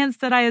clients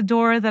that I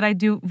adore that I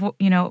do,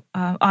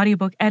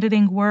 audiobook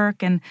editing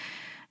work and,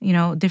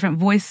 different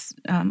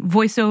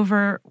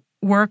voiceover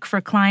work for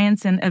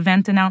clients and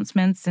event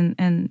announcements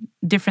and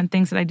different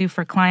things that I do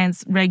for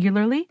clients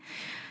regularly.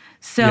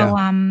 So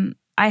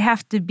I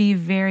have to be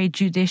very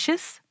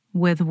judicious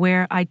with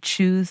where I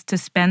choose to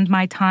spend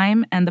my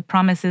time and the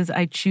promises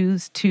I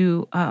choose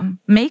to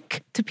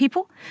make to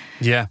people.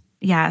 Yeah.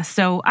 Yeah,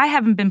 so I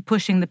haven't been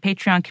pushing the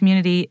Patreon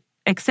community,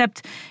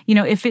 except,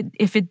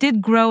 if it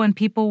did grow and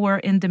people were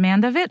in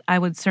demand of it, I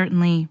would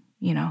certainly,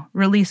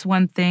 release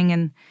one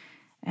thing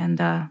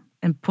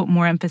and put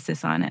more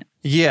emphasis on it.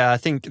 Yeah, I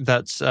think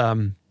that's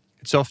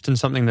it's often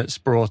something that's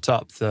brought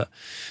up, that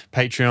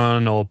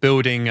Patreon or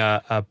building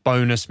a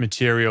bonus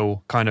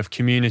material kind of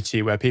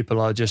community where people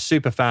are just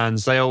super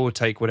fans. They all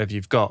take whatever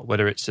you've got,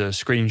 whether it's a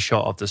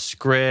screenshot of the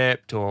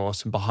script or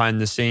some behind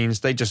the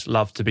scenes. They just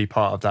love to be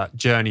part of that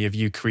journey of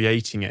you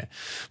creating it.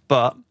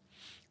 But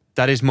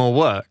that is more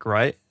work,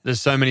 right?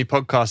 There's so many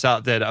podcasts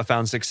out there that have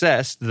found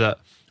success that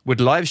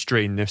would live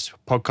stream this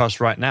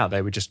podcast right now.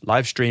 They would just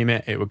live stream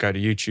it. It would go to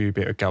YouTube.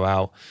 It would go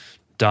out.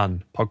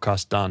 Done.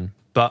 Podcast done.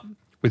 But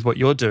with what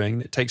you're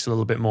doing, it takes a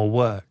little bit more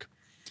work.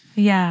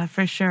 Yeah,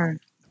 for sure.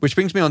 Which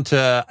brings me on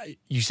to,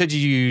 you said you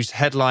use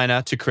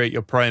Headliner to create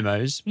your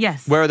promos.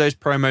 Yes. Where are those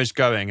promos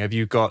going? Have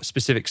you got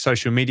specific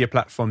social media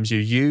platforms you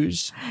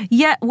use?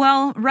 Yeah,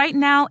 well, right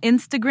now,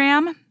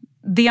 Instagram,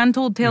 the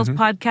Untold Tales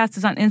podcast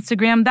is on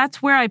Instagram. That's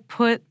where I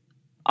put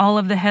all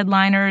of the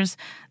headliners.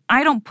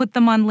 I don't put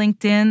them on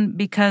LinkedIn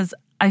because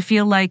I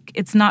feel like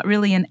it's not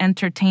really an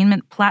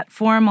entertainment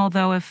platform,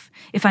 although if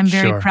I'm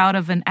very proud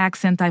of an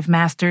accent I've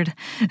mastered,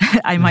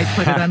 I might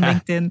put it on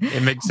LinkedIn.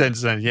 It makes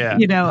sense then, yeah.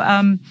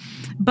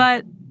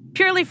 But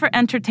purely for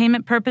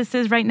entertainment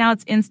purposes, right now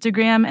it's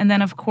Instagram. And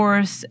then, of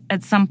course,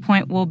 at some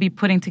point we'll be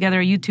putting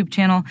together a YouTube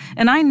channel.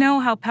 And I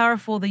know how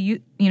powerful the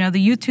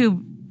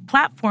YouTube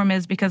platform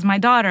is because my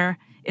daughter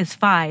is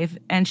 5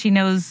 and she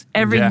knows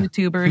every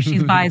YouTuber.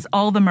 She buys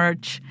all the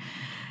merch,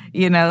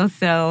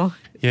 so...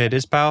 Yeah, it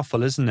is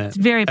powerful, isn't it? It's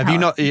very powerful.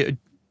 Have you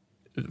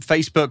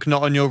Facebook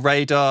not on your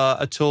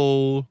radar at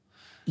all?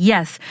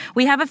 Yes.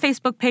 We have a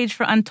Facebook page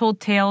for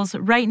Untold Tales.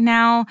 Right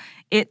now,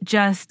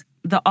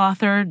 the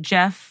author,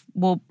 Jeff,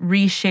 will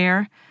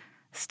reshare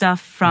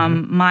stuff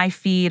from my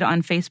feed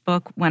on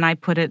Facebook when I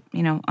put it,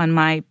 on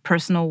my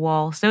personal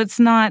wall. So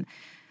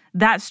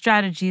that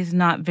strategy is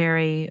not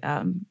very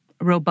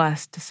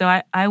robust.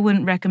 So I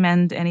wouldn't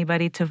recommend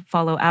anybody to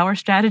follow our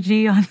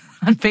strategy on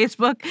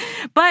Facebook.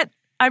 But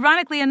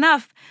ironically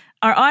enough,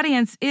 our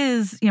audience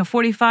is,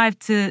 45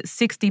 to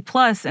 60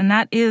 plus, and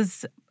that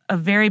is a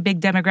very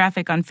big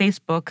demographic on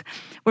Facebook.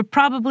 We're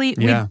probably,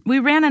 we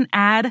ran an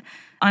ad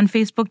on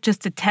Facebook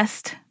just to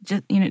test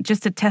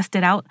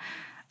it out.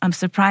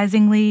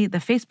 Surprisingly, the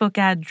Facebook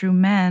ad drew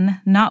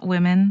men, not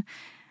women.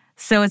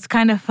 So it's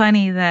kind of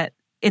funny that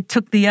it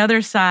took the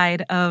other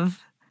side of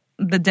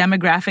the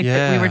demographic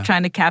that we were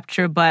trying to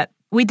capture, but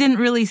we didn't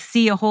really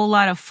see a whole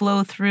lot of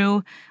flow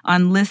through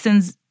on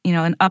listens,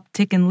 an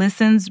uptick in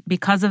listens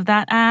because of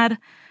that ad.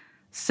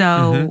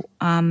 So,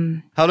 how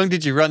long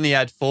did you run the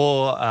ad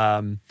for?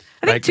 I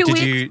think 2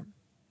 weeks.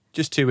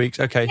 Just 2 weeks?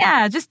 Okay.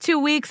 Yeah, just 2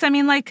 weeks. I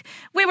mean,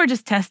 we were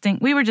just testing.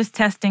 We were just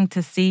testing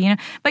to see,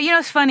 But,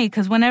 it's funny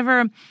because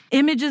whenever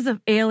images of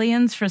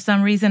aliens for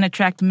some reason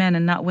attract men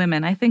and not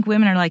women, I think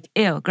women are like,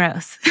 ew,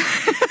 gross.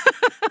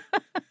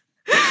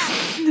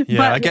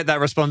 I get that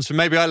response from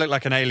maybe I look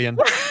like an alien.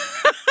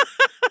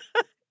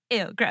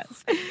 Ew,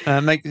 gross.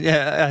 I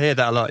hear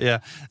that a lot, yeah.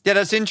 Yeah,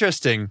 that's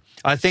interesting.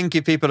 I think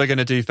if people are going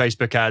to do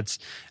Facebook ads,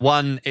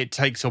 one, it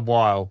takes a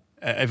while.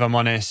 If I'm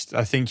honest,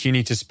 I think you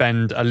need to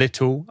spend a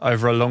little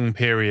over a long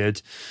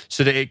period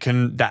so that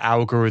that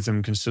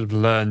algorithm can sort of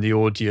learn the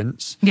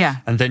audience. Yeah.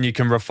 And then you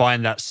can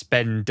refine that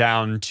spend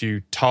down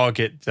to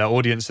target the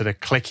audience that are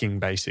clicking,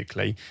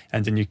 basically.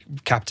 And then you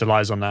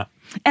capitalize on that.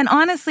 And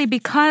honestly,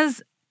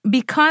 because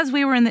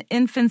we were in the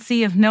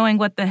infancy of knowing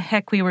what the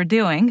heck we were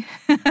doing,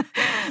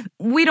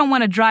 we don't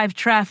want to drive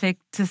traffic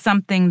to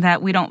something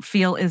that we don't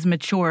feel is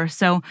mature.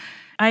 So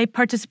I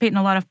participate in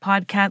a lot of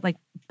podcasts, like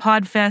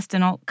Podfest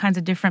and all kinds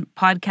of different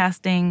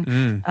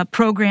podcasting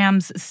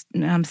programs.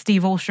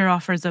 Steve Olsher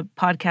offers a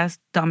podcast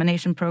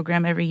domination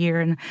program every year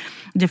and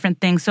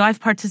different things. So I've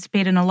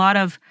participated in a lot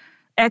of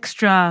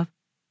extra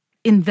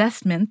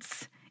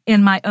investments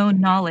in my own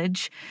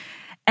knowledge.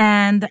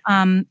 And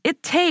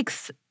it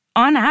takes,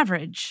 on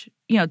average,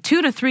 2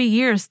 to 3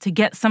 years to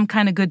get some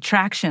kind of good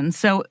traction.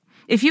 So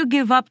if you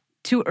give up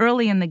too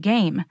early in the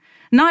game,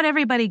 not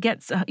everybody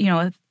gets,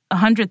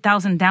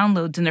 100,000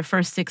 downloads in their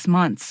first 6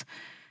 months.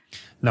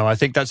 No, I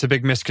think that's a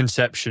big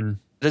misconception.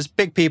 There's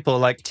big people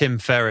like Tim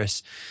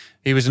Ferriss.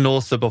 He was an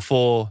author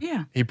before.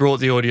 Yeah. He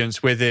brought the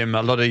audience with him.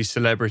 A lot of these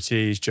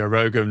celebrities, Joe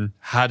Rogan,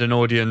 had an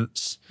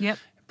audience. Yep.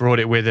 Brought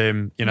it with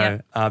him,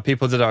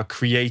 people that are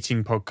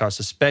creating podcasts,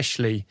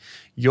 especially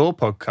your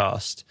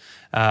podcast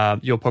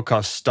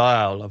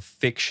style of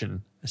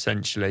fiction,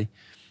 essentially,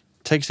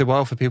 it takes a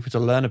while for people to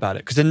learn about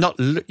it because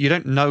you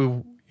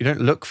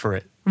don't look for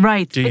it.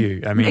 Right. Do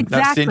you? I mean,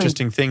 exactly. That's the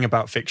interesting thing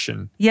about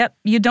fiction. Yep.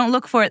 You don't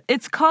look for it.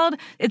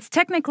 It's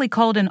technically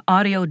called an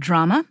audio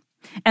drama.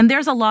 And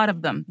there's a lot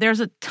of them.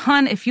 There's a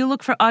ton. If you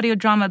look for audio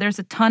drama, there's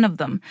a ton of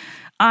them.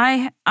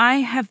 I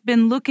have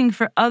been looking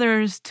for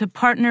others to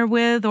partner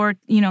with or,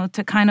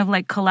 to kind of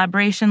like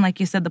collaboration. Like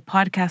you said, the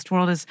podcast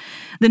world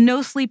the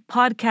No Sleep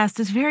podcast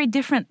is very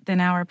different than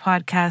our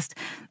podcast.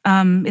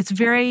 It's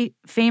very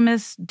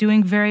famous,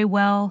 doing very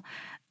well.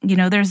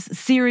 There's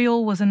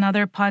Serial was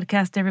another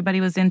podcast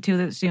everybody was into.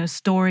 There's,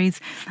 stories.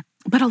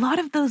 But a lot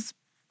of those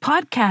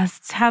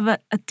podcasts have a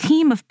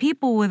team of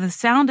people with a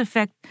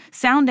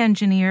sound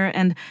engineer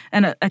and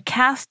a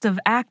cast of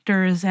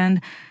actors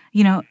and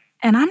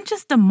I'm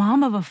just a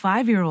mom of a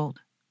 5-year-old.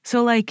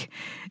 So I'm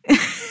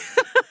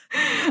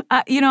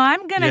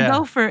going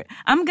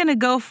to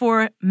go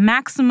for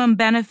maximum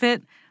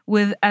benefit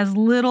with as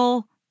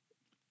little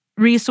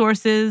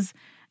resources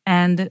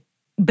and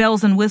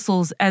bells and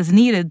whistles as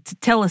needed to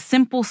tell a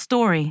simple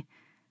story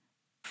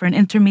for an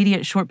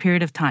intermediate short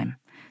period of time.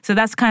 So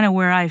that's kind of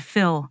where I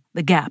fill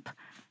the gap.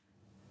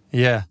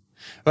 Yeah.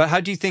 Well, how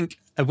do you think,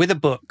 with a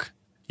book,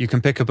 you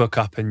can pick a book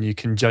up and you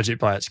can judge it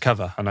by its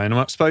cover? I know you're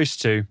not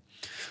supposed to,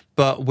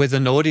 but with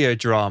an audio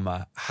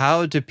drama,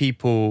 how do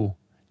people,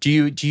 do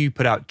you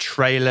put out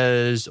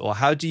trailers, or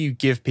how do you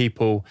give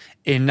people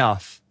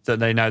enough that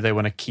they know they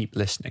want to keep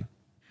listening?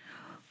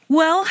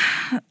 Well,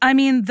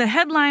 the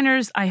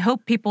headliners, I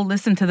hope people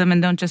listen to them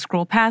and don't just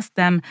scroll past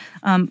them.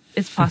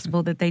 It's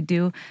possible that they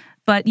do.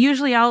 But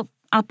usually I'll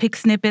pick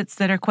snippets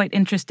that are quite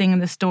interesting in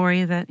the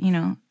story that,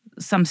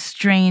 some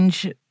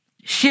strange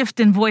shift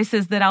in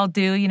voices that I'll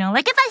do,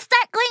 like if I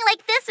start going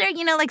like this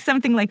or, like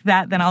something like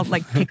that, then I'll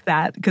pick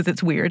that because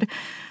it's weird.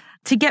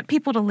 To get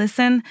people to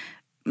listen,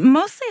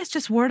 mostly it's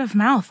just word of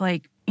mouth.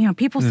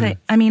 People say,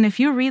 if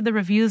you read the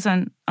reviews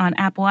on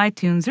Apple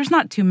iTunes, there's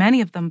not too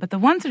many of them, but the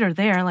ones that are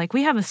there,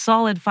 we have a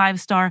solid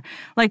 5-star.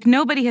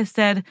 Nobody has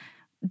said,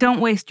 don't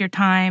waste your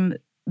time.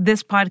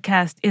 This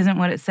podcast isn't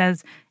what it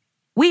says.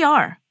 We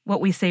are what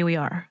we say we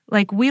are.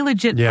 We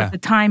legit put the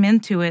time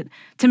into it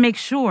to make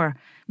sure,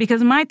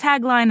 because my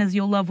tagline is,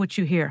 you'll love what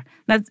you hear.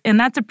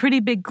 That's a pretty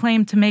big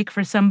claim to make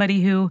for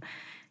somebody who,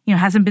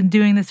 hasn't been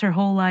doing this her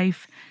whole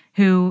life,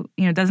 who,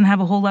 doesn't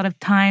have a whole lot of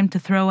time to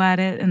throw at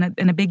it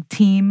in a big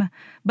team.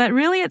 But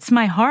really, it's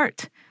my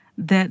heart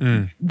that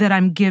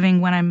I'm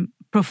giving when I'm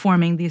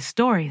performing these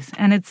stories.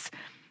 And it's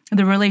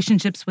the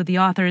relationships with the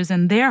authors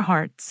and their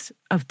hearts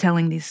of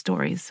telling these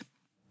stories.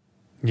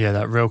 Yeah,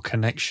 that real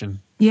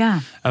connection.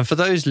 Yeah. And for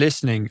those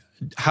listening,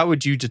 how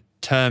would you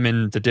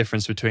determine the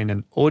difference between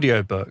an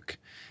audiobook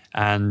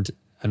and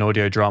an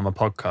audio drama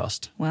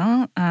podcast?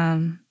 Well,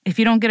 if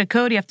you don't get a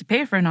code, you have to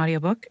pay for an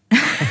audiobook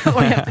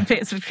or you have to pay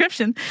a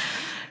subscription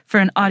for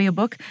an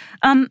audiobook.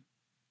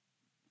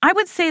 I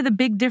would say the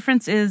big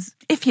difference is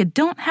if you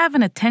don't have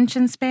an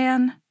attention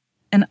span,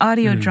 an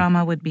audio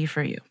drama would be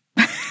for you.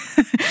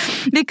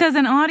 Because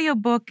an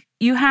audiobook,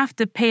 you have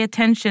to pay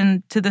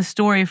attention to the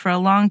story for a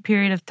long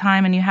period of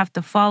time and you have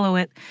to follow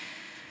it.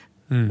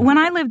 When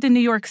I lived in New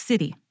York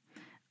City,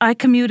 I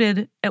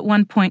commuted at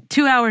one point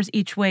 2 hours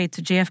each way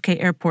to JFK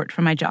Airport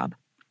for my job.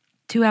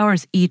 2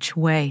 hours each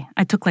way.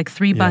 I took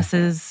 3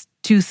 buses,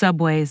 2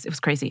 subways. It was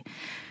crazy.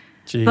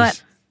 Jeez.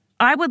 But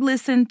I would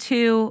listen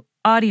to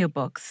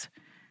audiobooks,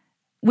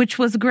 which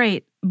was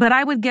great, but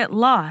I would get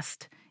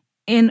lost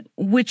in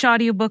which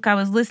audiobook I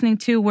was listening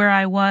to, where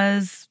I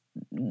was,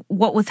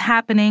 what was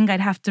happening.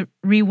 I'd have to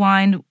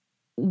rewind,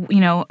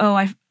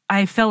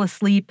 I fell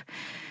asleep.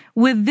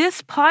 With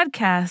this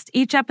podcast,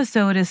 each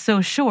episode is so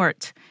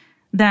short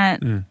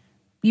that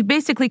you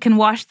basically can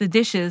wash the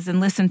dishes and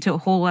listen to a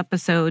whole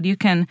episode. You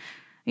can,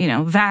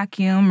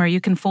 vacuum, or you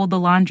can fold the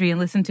laundry and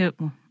listen to,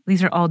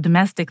 these are all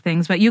domestic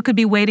things, but you could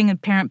be waiting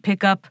at parent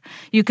pickup.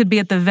 You could be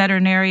at the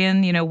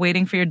veterinarian,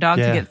 waiting for your dog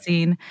to get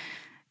seen.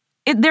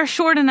 They're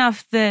short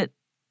enough that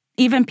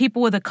even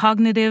people with a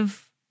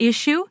cognitive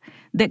issue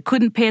that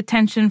couldn't pay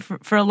attention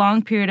for a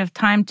long period of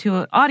time to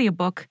an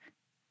audiobook,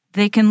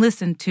 they can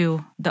listen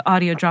to the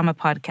audio drama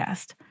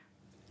podcast.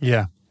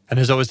 Yeah. And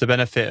there's always the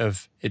benefit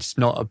of it's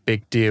not a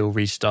big deal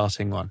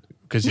restarting one,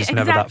 because it's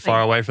never that far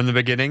away from the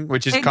beginning,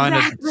 which is kind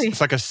of, it's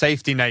like a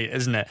safety net,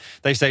 isn't it?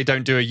 They say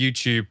don't do a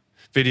YouTube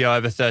video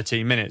over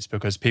 13 minutes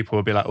because people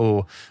will be like,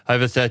 oh,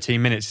 over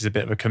 13 minutes is a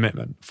bit of a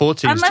commitment.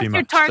 14 is too much. Unless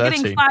you're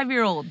targeting 13.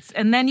 5-year-olds,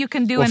 and then you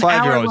can do an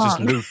hour long.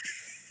 5-year-olds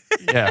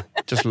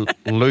just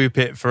loop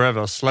it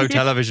forever. Slow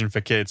television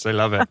for kids. They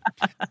love it.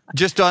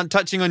 Just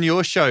touching on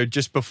your show,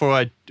 just before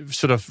I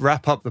sort of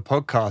wrap up the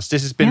podcast,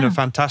 this has been a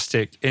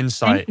fantastic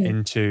insight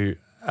into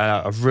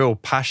a real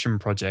passion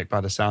project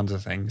by the sounds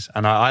of things.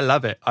 And I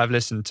love it. I've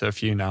listened to a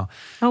few now.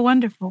 Oh,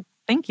 wonderful.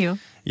 Thank you.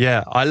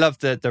 Yeah, I love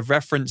the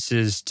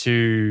references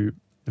to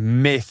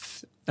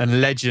myth and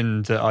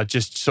legend that are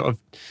just sort of,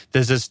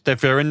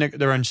 they're in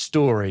their own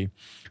story,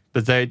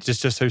 but they're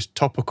just those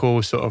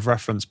topical sort of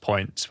reference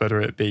points,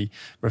 whether it be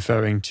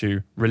referring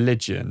to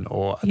religion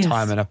or a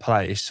time and a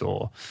place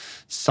or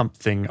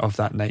something of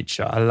that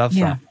nature. I love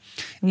that.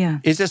 Yeah.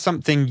 Is there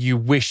something you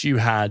wish you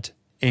had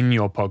in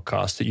your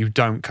podcast that you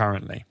don't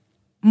currently?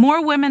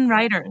 More women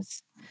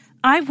writers.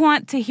 I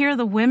want to hear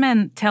the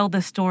women tell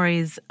the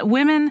stories.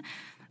 Women,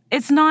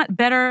 it's not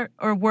better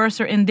or worse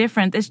or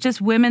indifferent. It's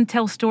just women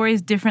tell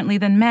stories differently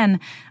than men.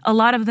 A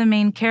lot of the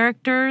main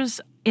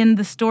characters in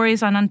the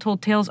stories on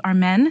Untold Tales are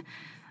men.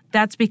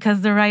 That's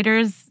because the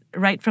writers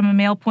write from a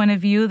male point of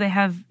view. They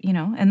have,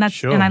 and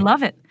that's, and I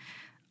love it.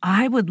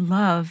 I would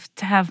love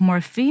to have more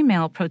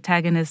female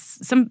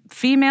protagonists, some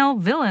female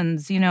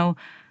villains,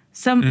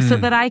 so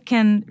that I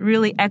can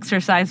really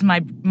exercise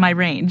my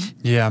range.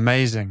 Yeah,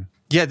 amazing.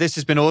 Yeah, this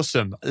has been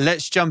awesome.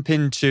 Let's jump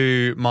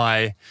into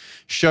my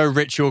show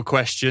ritual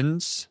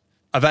questions.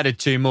 I've added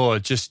 2 more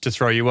just to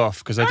throw you off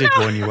because I did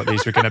warn you what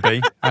these were going to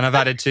be. And I've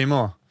added 2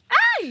 more.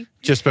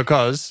 Just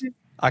because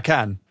I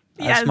can.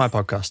 That's my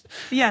podcast.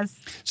 Yes.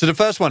 So the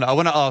first one, I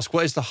want to ask,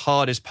 what is the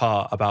hardest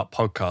part about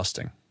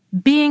podcasting?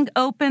 Being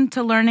open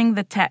to learning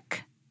the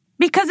tech.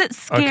 Because it's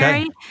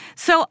scary. Okay.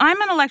 So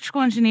I'm an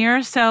electrical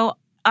engineer, so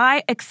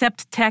I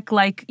accept tech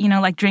like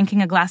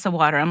drinking a glass of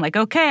water. I'm like,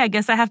 okay, I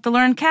guess I have to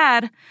learn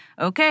CAD.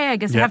 Okay, I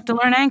guess I have to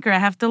learn Anchor. I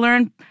have to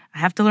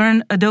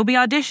learn Adobe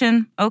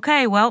Audition.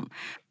 Okay, well,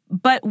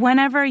 but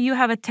whenever you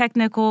have a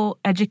technical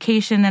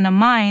education and a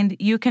mind,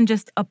 you can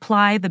just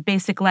apply the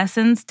basic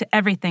lessons to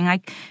everything.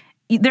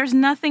 There's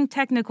nothing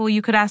technical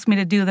you could ask me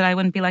to do that I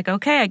wouldn't be like,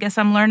 okay, I guess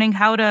I'm learning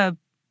how to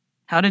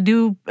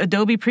do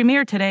Adobe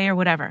Premiere today or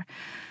whatever.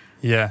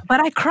 Yeah. But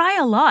I cry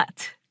a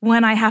lot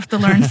when I have to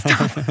learn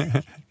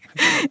stuff.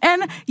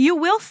 And you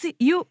will see,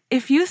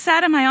 if you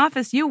sat in my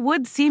office, you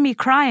would see me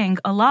crying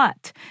a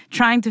lot,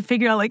 trying to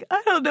figure out, like,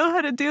 I don't know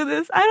how to do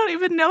this. I don't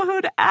even know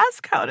who to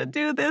ask how to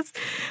do this.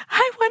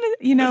 I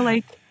want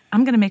to,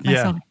 I'm going to make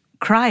myself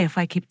cry if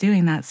I keep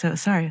doing that. So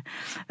sorry.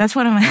 That's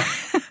one of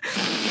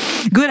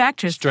my good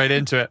actress. Straight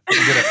into it.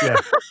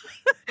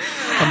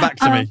 Come back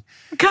to me.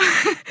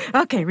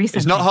 Okay, recently.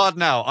 It's not hard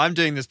now. I'm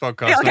doing this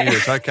podcast, not you.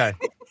 It's okay.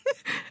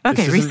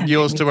 Okay, this isn't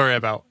yours to worry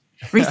about.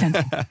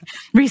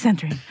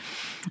 Recentering.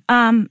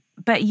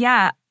 But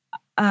yeah,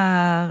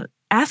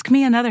 ask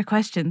me another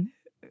question.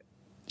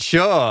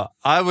 Sure.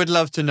 I would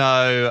love to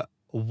know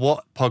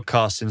what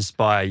podcasts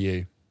inspire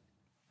you.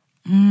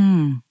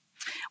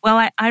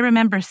 Well, I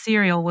remember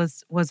Serial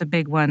was a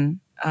big one.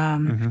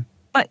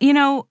 But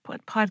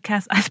what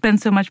podcast? I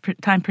spend so much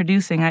time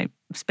producing. I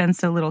spend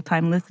so little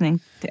time listening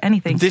to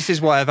anything. This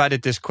is why I've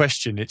added this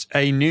question. It's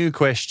a new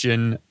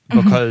question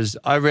because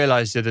I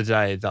realized the other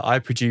day that I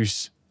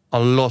produce a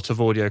lot of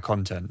audio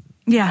content.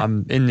 Yeah.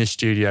 I'm in this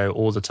studio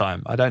all the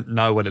time. I don't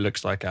know what it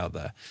looks like out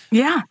there.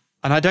 Yeah.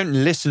 And I don't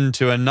listen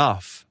to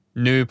enough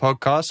new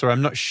podcasts, or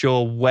I'm not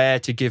sure where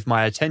to give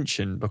my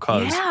attention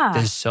because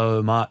there's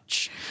so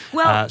much.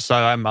 Well, so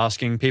I'm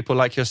asking people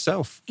like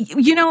yourself.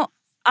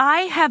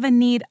 I have a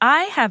need.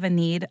 I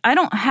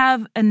don't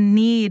have a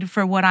need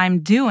for what I'm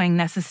doing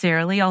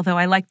necessarily, although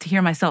I like to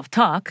hear myself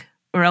talk,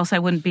 or else I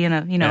wouldn't be in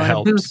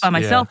a booth by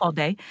myself all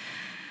day.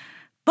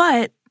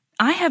 But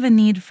I have a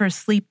need for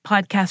sleep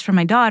podcasts for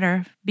my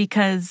daughter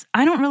because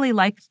I don't really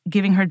like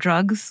giving her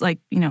drugs, like,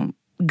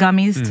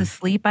 gummies to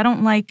sleep. I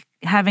don't like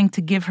having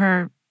to give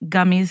her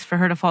gummies for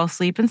her to fall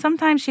asleep. And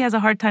sometimes she has a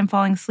hard time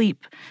falling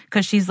asleep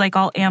because she's like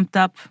all amped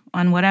up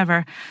on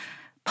whatever.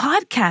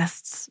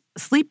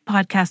 Sleep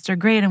podcasts are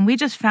great. And we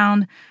just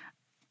found,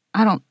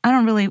 I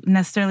don't really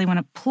necessarily want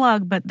to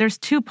plug, but there's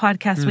 2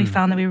 podcasts we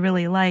found that we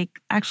really like.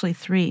 Actually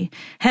 3.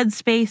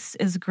 Headspace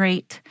is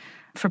great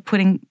for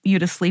putting you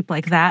to sleep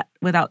like that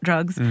without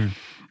drugs.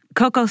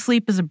 Coco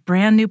Sleep is a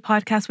brand new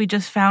podcast we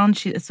just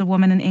found. It's a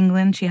woman in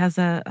England. She has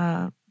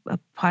a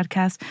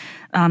podcast.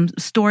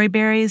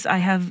 Storyberries. I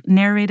have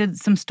narrated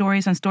some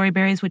stories on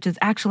Storyberries, which is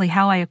actually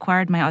how I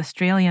acquired my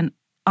Australian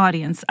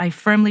audience. I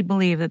firmly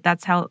believe that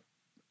that's how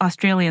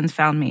Australians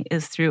found me,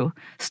 is through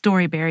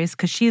Storyberries,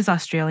 because she's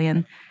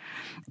Australian.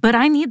 But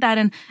I need that.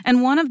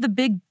 And one of the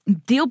big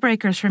deal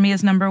breakers for me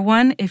is, number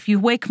 1, if you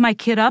wake my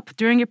kid up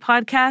during your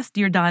podcast,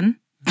 you're done.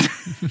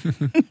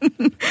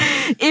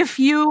 If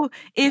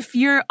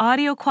your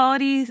audio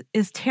quality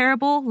is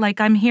terrible,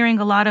 like I'm hearing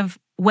a lot of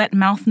wet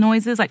mouth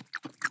noises, like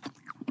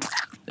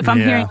if I'm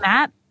hearing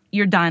that,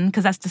 you're done,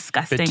 because that's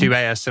disgusting. Bit too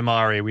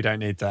ASMR-y. We don't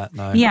need that,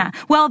 no. Yeah.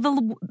 Well,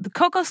 the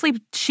Coco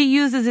Sleep, she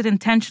uses it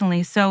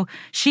intentionally. So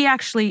she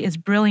actually is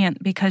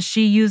brilliant because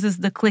she uses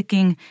the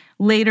clicking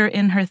later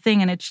in her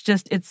thing, and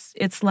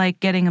it's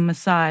like getting a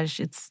massage.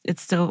 It's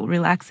so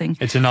relaxing.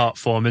 It's an art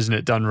form, isn't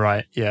it? Done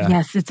right. Yeah.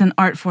 Yes, it's an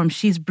art form.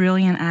 She's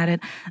brilliant at it.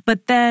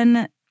 But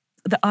then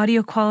the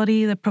audio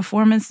quality, the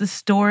performance, the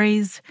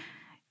stories,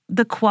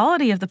 the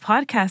quality of the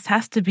podcast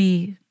has to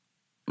be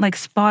like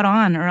spot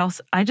on, or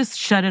else I just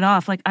shut it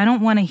off. Like, I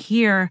don't want to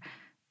hear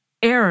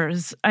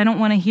errors. I don't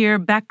want to hear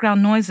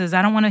background noises.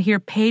 I don't want to hear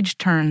page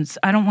turns.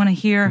 I don't want to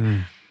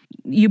hear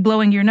you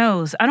blowing your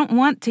nose. I don't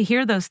want to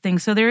hear those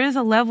things. So there is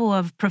a level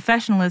of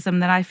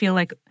professionalism that I feel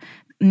like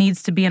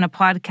needs to be in a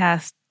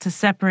podcast to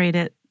separate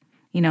it,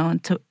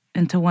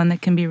 into one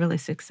that can be really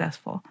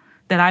successful.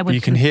 That I would.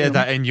 You can hear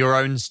that in your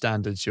own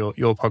standards. Your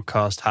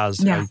podcast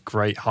has a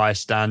great high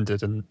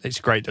standard, and it's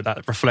great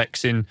that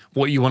reflects in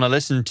what you want to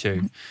listen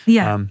to.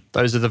 Yeah,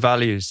 those are the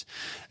values.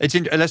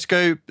 Let's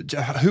go.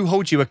 Who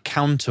holds you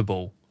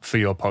accountable for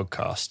your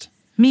podcast?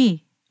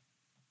 Me,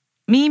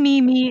 and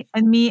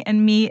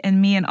me,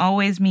 and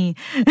always me.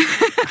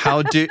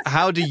 How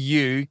do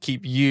you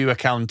keep you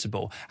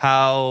accountable?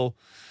 How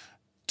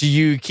do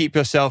you keep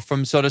yourself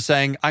from sort of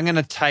saying, I'm going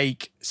to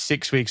take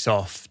 6 weeks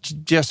off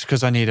just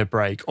because I need a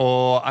break,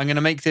 or I'm going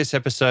to make this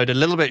episode a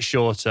little bit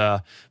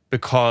shorter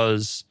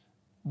because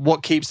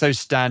what keeps those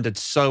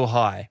standards so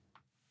high?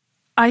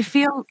 I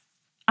feel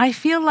I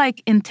feel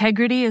like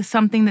integrity is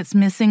something that's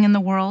missing in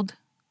the world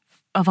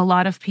of a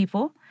lot of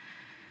people.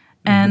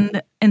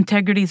 And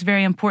integrity is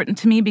very important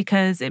to me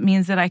because it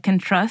means that I can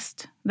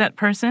trust that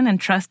person, and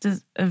trust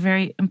is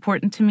very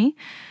important to me.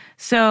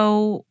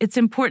 So it's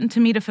important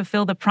to me to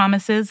fulfill the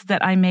promises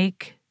that I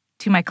make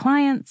to my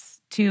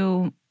clients,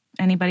 to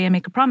anybody I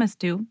make a promise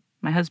to,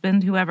 my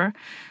husband, whoever,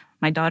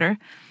 my daughter.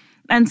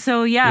 And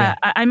so,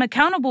 I'm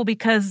accountable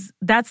because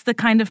that's the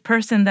kind of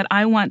person that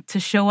I want to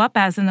show up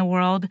as in the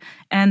world.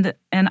 And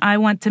I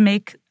want to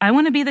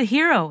be the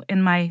hero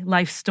in my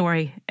life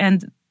story.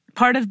 And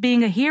part of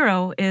being a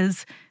hero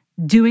is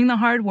doing the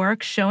hard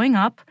work, showing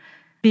up,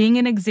 being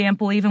an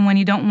example even when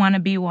you don't want to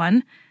be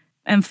one,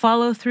 and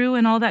follow through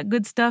and all that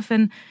good stuff.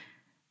 And,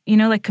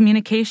 like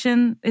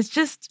communication, it's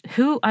just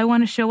who I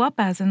want to show up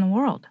as in the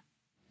world.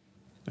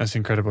 That's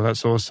incredible.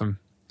 That's awesome.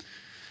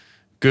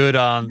 Good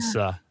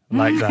answer.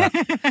 Like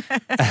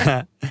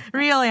that.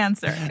 Real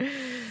answer.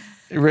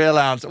 Real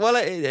answer. Well,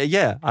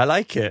 I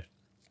like it.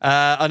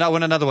 And I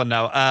want another one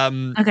now.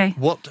 Okay.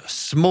 What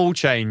small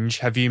change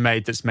have you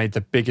made that's made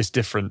the biggest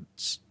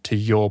difference to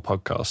your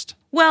podcast?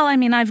 Well,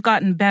 I've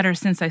gotten better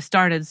since I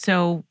started.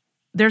 So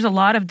there's a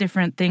lot of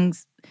different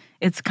things.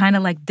 It's kind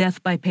of like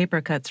death by paper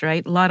cuts,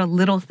 right? A lot of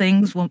little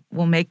things will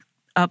make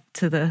up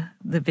to the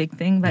big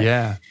thing.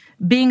 But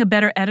being a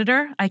better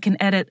editor, I can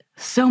edit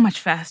so much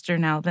faster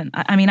now than,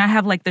 I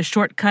have like the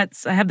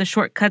shortcuts. I have the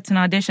shortcuts in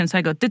Audition. So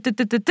I go, done,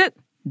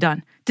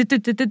 done,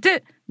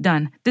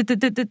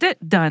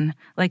 done,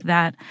 like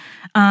that.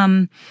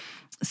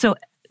 So,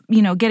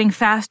 getting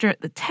faster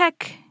at the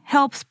tech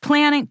helps.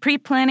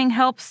 Pre-planning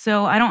helps.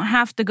 So I don't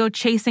have to go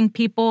chasing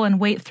people and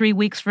wait 3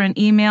 weeks for an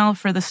email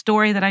for the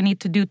story that I need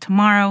to do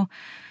tomorrow.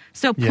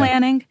 So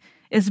planning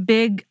is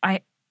big.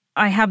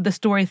 I have the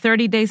story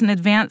 30 days in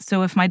advance.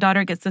 So if my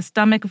daughter gets the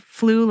stomach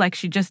flu like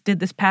she just did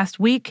this past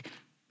week,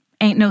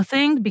 ain't no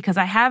thing because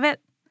I have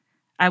it.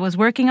 I was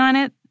working on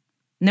it.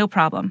 No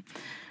problem.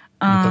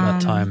 You've got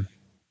that time.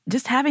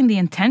 Just having the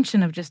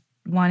intention of just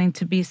wanting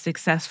to be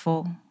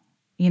successful,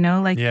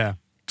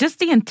 just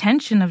the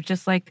intention of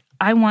just like,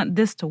 I want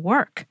this to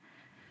work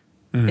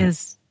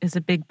is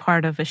a big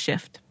part of a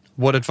shift.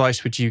 What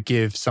advice would you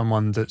give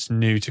someone that's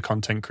new to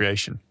content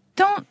creation?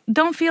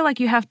 Don't feel like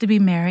you have to be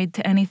married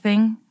to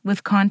anything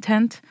with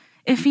content.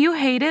 If you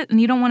hate it and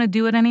you don't want to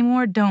do it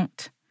anymore,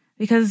 don't.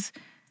 Because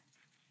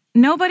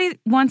nobody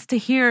wants to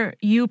hear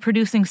you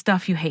producing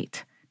stuff you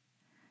hate.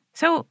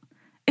 So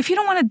if you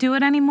don't want to do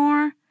it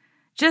anymore,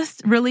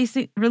 just release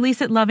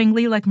it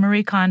lovingly like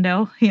Marie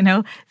Kondo,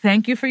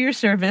 thank you for your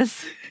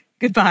service.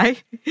 Goodbye.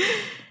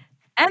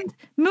 And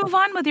move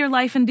on with your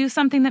life and do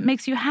something that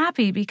makes you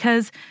happy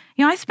because,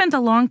 I spent a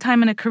long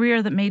time in a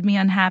career that made me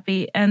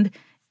unhappy and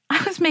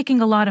I was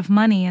making a lot of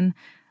money and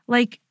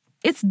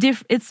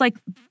it's like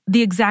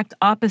the exact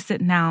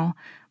opposite now.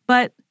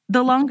 But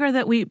the longer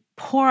that we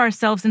pour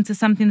ourselves into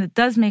something that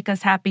does make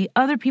us happy,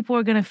 other people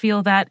are going to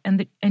feel that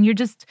and you're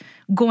just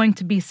going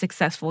to be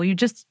successful.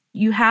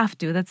 You have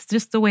to. That's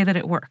just the way that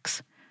it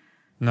works.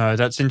 No,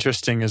 that's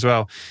interesting as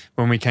well.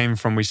 When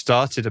we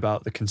started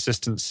about the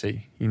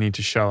consistency. You need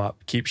to show up,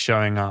 keep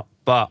showing up,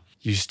 but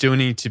you still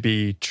need to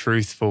be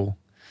truthful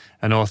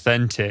and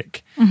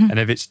authentic. And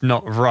if it's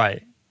not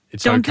right,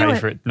 it's okay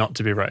for it not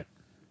to be right.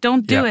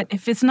 Don't do it.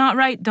 If it's not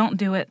right, don't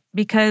do it.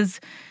 Because,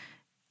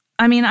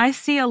 I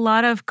see a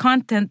lot of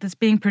content that's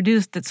being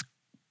produced that's,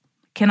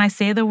 can I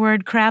say the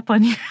word crap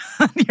on your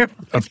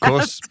podcast? Of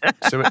course.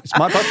 So it's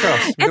my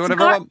podcast. Do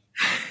whatever I want.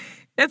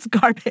 It's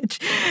garbage.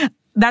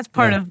 That's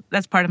part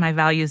of my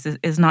values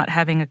is not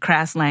having a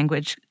crass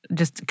language,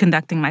 just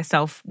conducting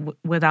myself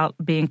without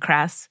being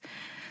crass.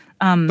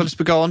 Let's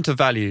go on to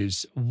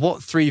values.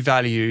 What 3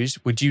 values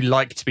would you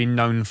like to be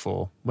known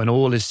for when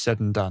all is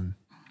said and done?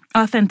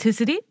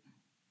 Authenticity,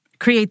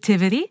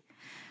 creativity,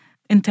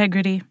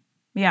 integrity.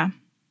 Yeah.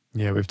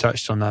 Yeah, we've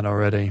touched on that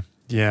already.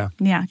 Yeah.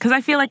 Yeah, because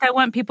I feel like I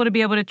want people to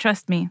be able to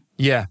trust me.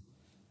 Yeah.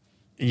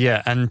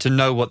 Yeah, and to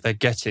know what they're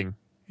getting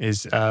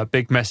is a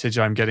big message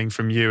I'm getting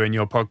from you and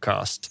your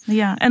podcast.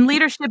 Yeah, and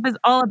leadership is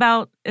all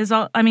about,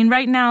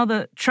 right now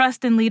the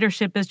trust in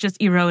leadership is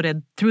just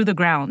eroded through the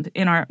ground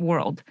in our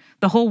world,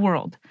 the whole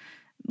world.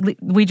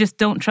 We just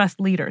don't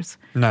trust leaders.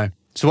 No.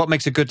 So what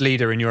makes a good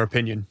leader in your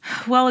opinion?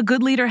 Well, a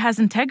good leader has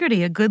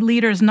integrity. A good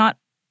leader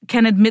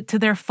can admit to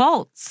their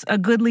faults. A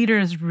good leader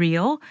is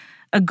real.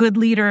 A good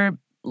leader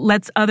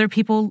lets other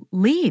people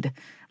lead,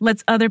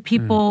 lets other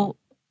people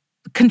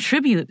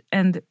contribute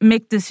and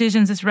make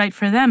decisions that's right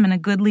for them. And a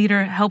good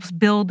leader helps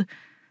build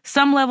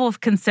some level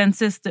of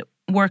consensus that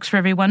works for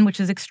everyone,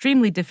 which is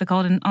extremely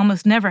difficult and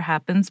almost never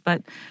happens.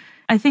 But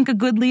I think a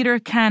good leader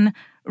can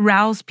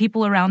rouse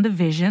people around a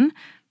vision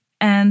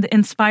and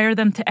inspire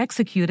them to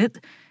execute it.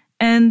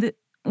 And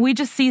we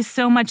just see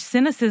so much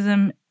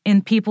cynicism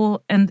in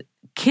people and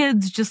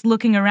kids just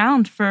looking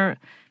around for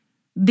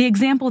the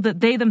example that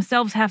they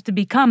themselves have to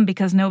become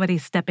because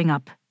nobody's stepping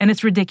up. And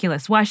it's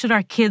ridiculous. Why should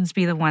our kids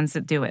be the ones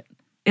that do it?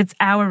 It's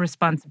our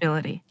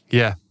responsibility.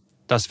 Yeah,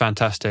 that's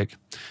fantastic.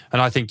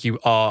 And I think you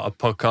are a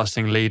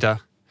podcasting leader.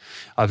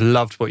 I've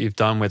loved what you've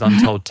done with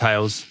Untold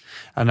Tales.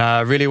 And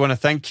I really want to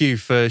thank you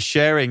for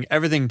sharing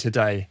everything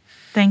today.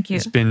 Thank you.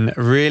 It's been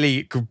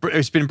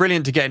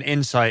brilliant to get an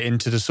insight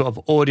into the sort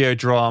of audio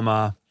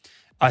drama.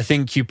 I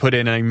think you put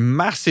in a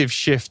massive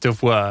shift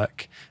of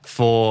work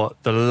for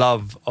the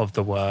love of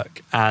the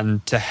work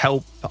and to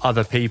help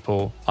other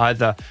people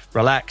either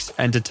relax,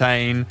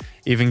 entertain,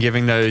 even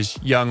giving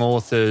those young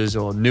authors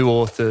or new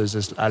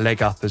authors a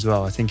leg up as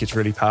well. I think it's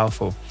really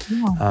powerful.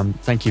 Yeah.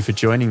 Thank you for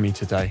joining me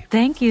today.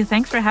 Thank you.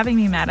 Thanks for having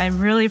me, Matt. I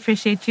really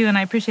appreciate you, and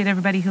I appreciate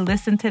everybody who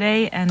listened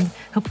today, and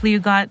hopefully you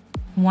got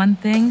one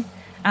thing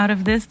out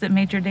of this that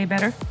made your day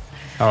better.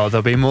 Oh,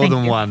 there'll be more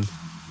than one.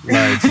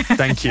 Loads.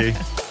 Thank you.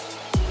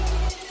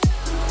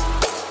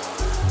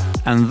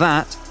 And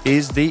that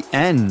is the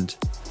end.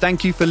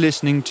 Thank you for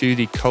listening to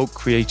the Cult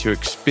Creator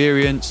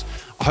Experience.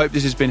 I hope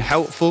this has been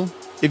helpful.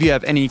 If you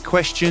have any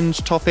questions,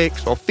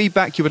 topics, or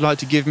feedback you would like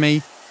to give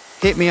me,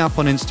 hit me up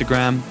on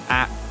Instagram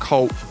at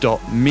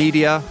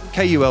cult.media,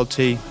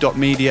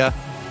 KULT.media.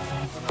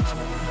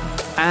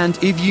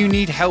 And if you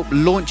need help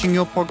launching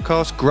your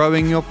podcast,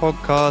 growing your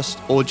podcast,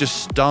 or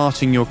just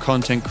starting your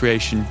content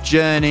creation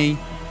journey,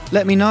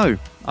 let me know.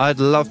 I'd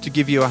love to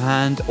give you a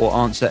hand or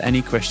answer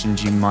any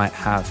questions you might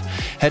have.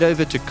 Head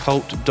over to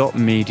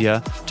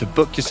cult.media to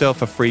book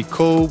yourself a free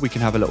call. We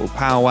can have a little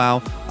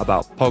powwow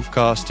about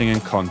podcasting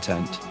and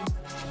content.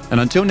 And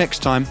until next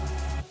time,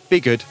 be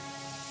good.